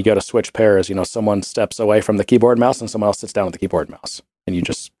go to switch pairs, someone steps away from the keyboard and mouse and someone else sits down with the keyboard and mouse, and you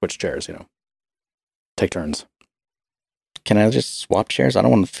just switch chairs. Take turns. Can I just swap chairs? I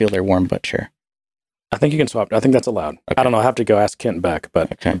don't want to feel their warm butt chair. I think you can swap. I think that's allowed. Okay. I don't know. I have to go ask Kent Beck,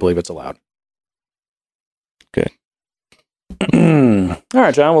 but I believe it's allowed. Good. All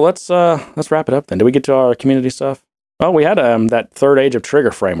right, John. Well, let's wrap it up then. Did we get to our community stuff? Oh, we had that third age of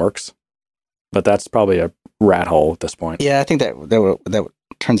trigger frameworks, but that's probably a rat hole at this point. Yeah, I think that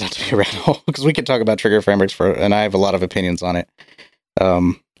turns out to be a rat hole because we could talk about trigger frameworks and I have a lot of opinions on it.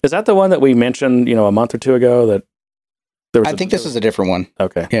 Is that the one that we mentioned, a month or two ago? That there was I think this is a different one.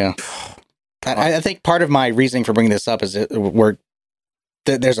 Okay. Yeah. I think part of my reasoning for bringing this up is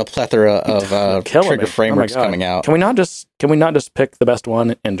there's a plethora of trigger frameworks coming out. Can we not just pick the best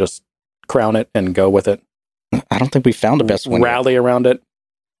one and just crown it and go with it? I don't think we found a best one. Rally around it.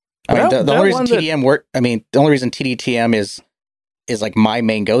 I mean, the only reason TDM work. I mean, the only reason TDTM is like my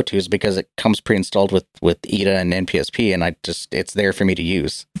main go-to is because it comes pre-installed with EDA and NPSP, and it's there for me to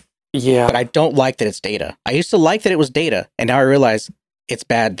use. Yeah, but I don't like that it's data. I used to like that it was data, and now I realize it's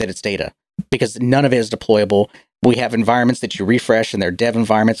bad that it's data because none of it is deployable. We have environments that you refresh, and they're dev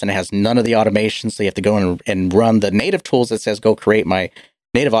environments, and it has none of the automation. So you have to go and run the native tools that says go create my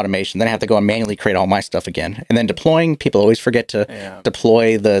native automation. Then I have to go and manually create all my stuff again. And then deploying, people always forget to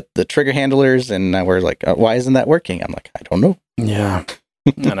deploy the trigger handlers, and we're like, why isn't that working? I'm like, I don't know. Yeah,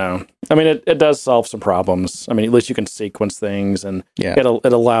 I know. I mean, it does solve some problems. I mean, at least you can sequence things, and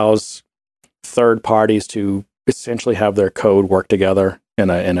it allows third parties to essentially have their code work together in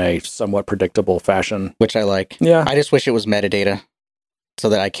a somewhat predictable fashion, which I like. Yeah, I just wish it was metadata so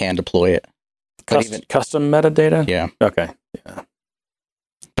that I can deploy it. Custom metadata. Yeah. Okay. Yeah.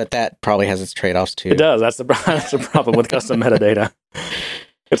 But that probably has its trade-offs too. It does. That's the problem with custom metadata.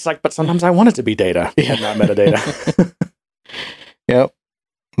 It's like, but sometimes I want it to be data, and not metadata. Yep.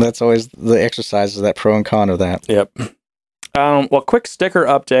 That's always the exercise of that pro and con of that. Yep. Well, quick sticker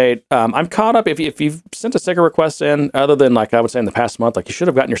update. I'm caught up. If you've sent a sticker request in, other than like I would say in the past month, like you should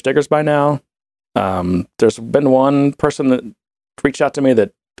have gotten your stickers by now. There's been one person that reached out to me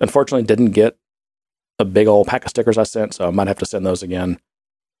that unfortunately didn't get a big old pack of stickers I sent, so I might have to send those again.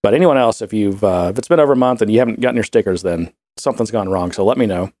 But anyone else, if it's been over a month and you haven't gotten your stickers, then something's gone wrong. So let me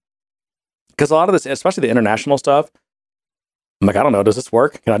know. Because a lot of this, especially the international stuff, I'm like, I don't know, does this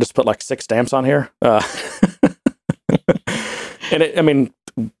work? Can I just put like 6 stamps on here? And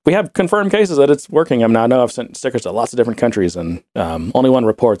we have confirmed cases that it's working. I mean, I know I've sent stickers to lots of different countries, and only one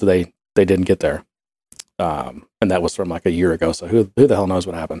report that they didn't get there. And that was from like a year ago. So who the hell knows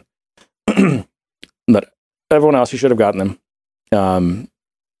what happened? But everyone else, you should have gotten them.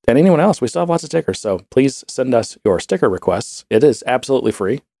 And anyone else, we still have lots of stickers. So please send us your sticker requests. It is absolutely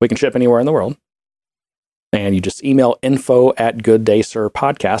free. We can ship anywhere in the world. And you just email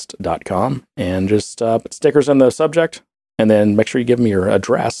info@gooddaysirpodcast.com and just put stickers in the subject. And then make sure you give me your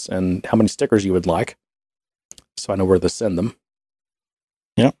address and how many stickers you would like, so I know where to send them.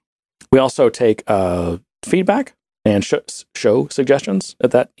 Yeah. We also take feedback and show suggestions at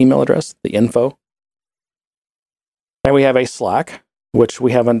that email address, the info. And we have a Slack, which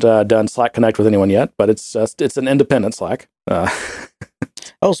we haven't done Slack Connect with anyone yet, but it's an independent Slack.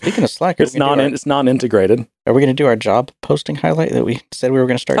 Oh, speaking of Slack, it's non-integrated. Are we going to do our job posting highlight that we said we were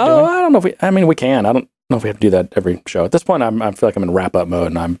going to start doing? Oh, I don't know if we can. I don't know if we have to do that every show. At this point, I feel like I'm in wrap up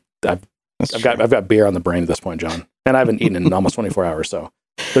mode, and I've got beer on the brain at this point, John, and I haven't eaten in almost 24 hours. So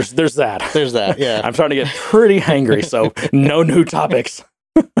there's that. There's that. Yeah, I'm starting to get pretty hangry. So no new topics.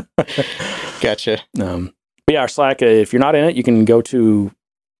 Gotcha. But yeah, our Slack. If you're not in it, you can go to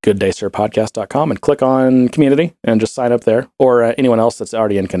gooddaysirpodcast.com and click on community and just sign up there, or anyone else that's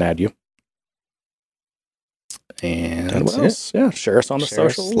already in can add you. And that's what else? Yeah, share us on the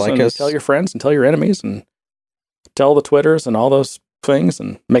socials, like and us. Tell your friends and tell your enemies, and tell the Twitters and all those things,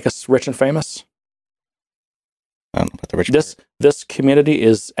 and make us rich and famous. I don't know about the rich. This community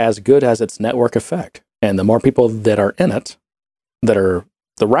is as good as its network effect, and the more people that are in it, that are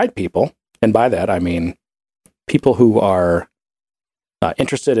the right people, and by that I mean people who are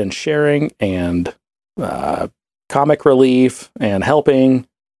interested in sharing and comic relief and helping,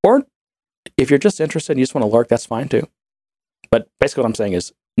 or if you're just interested and you just want to lurk, that's fine too. But basically what I'm saying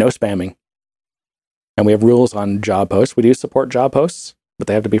is no spamming. And we have rules on job posts. We do support job posts, but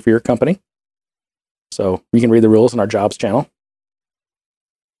they have to be for your company. So you can read the rules in our jobs channel.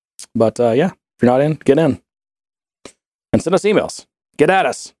 But yeah, if you're not in, get in. And send us emails. Get at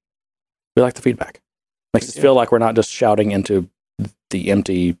us. We like the feedback. Makes us feel like we're not just shouting into the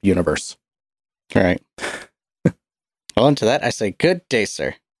empty universe. All right. Well, into that, I say, good day,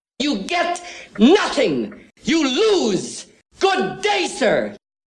 sir. You get nothing. You lose. Good day, sir.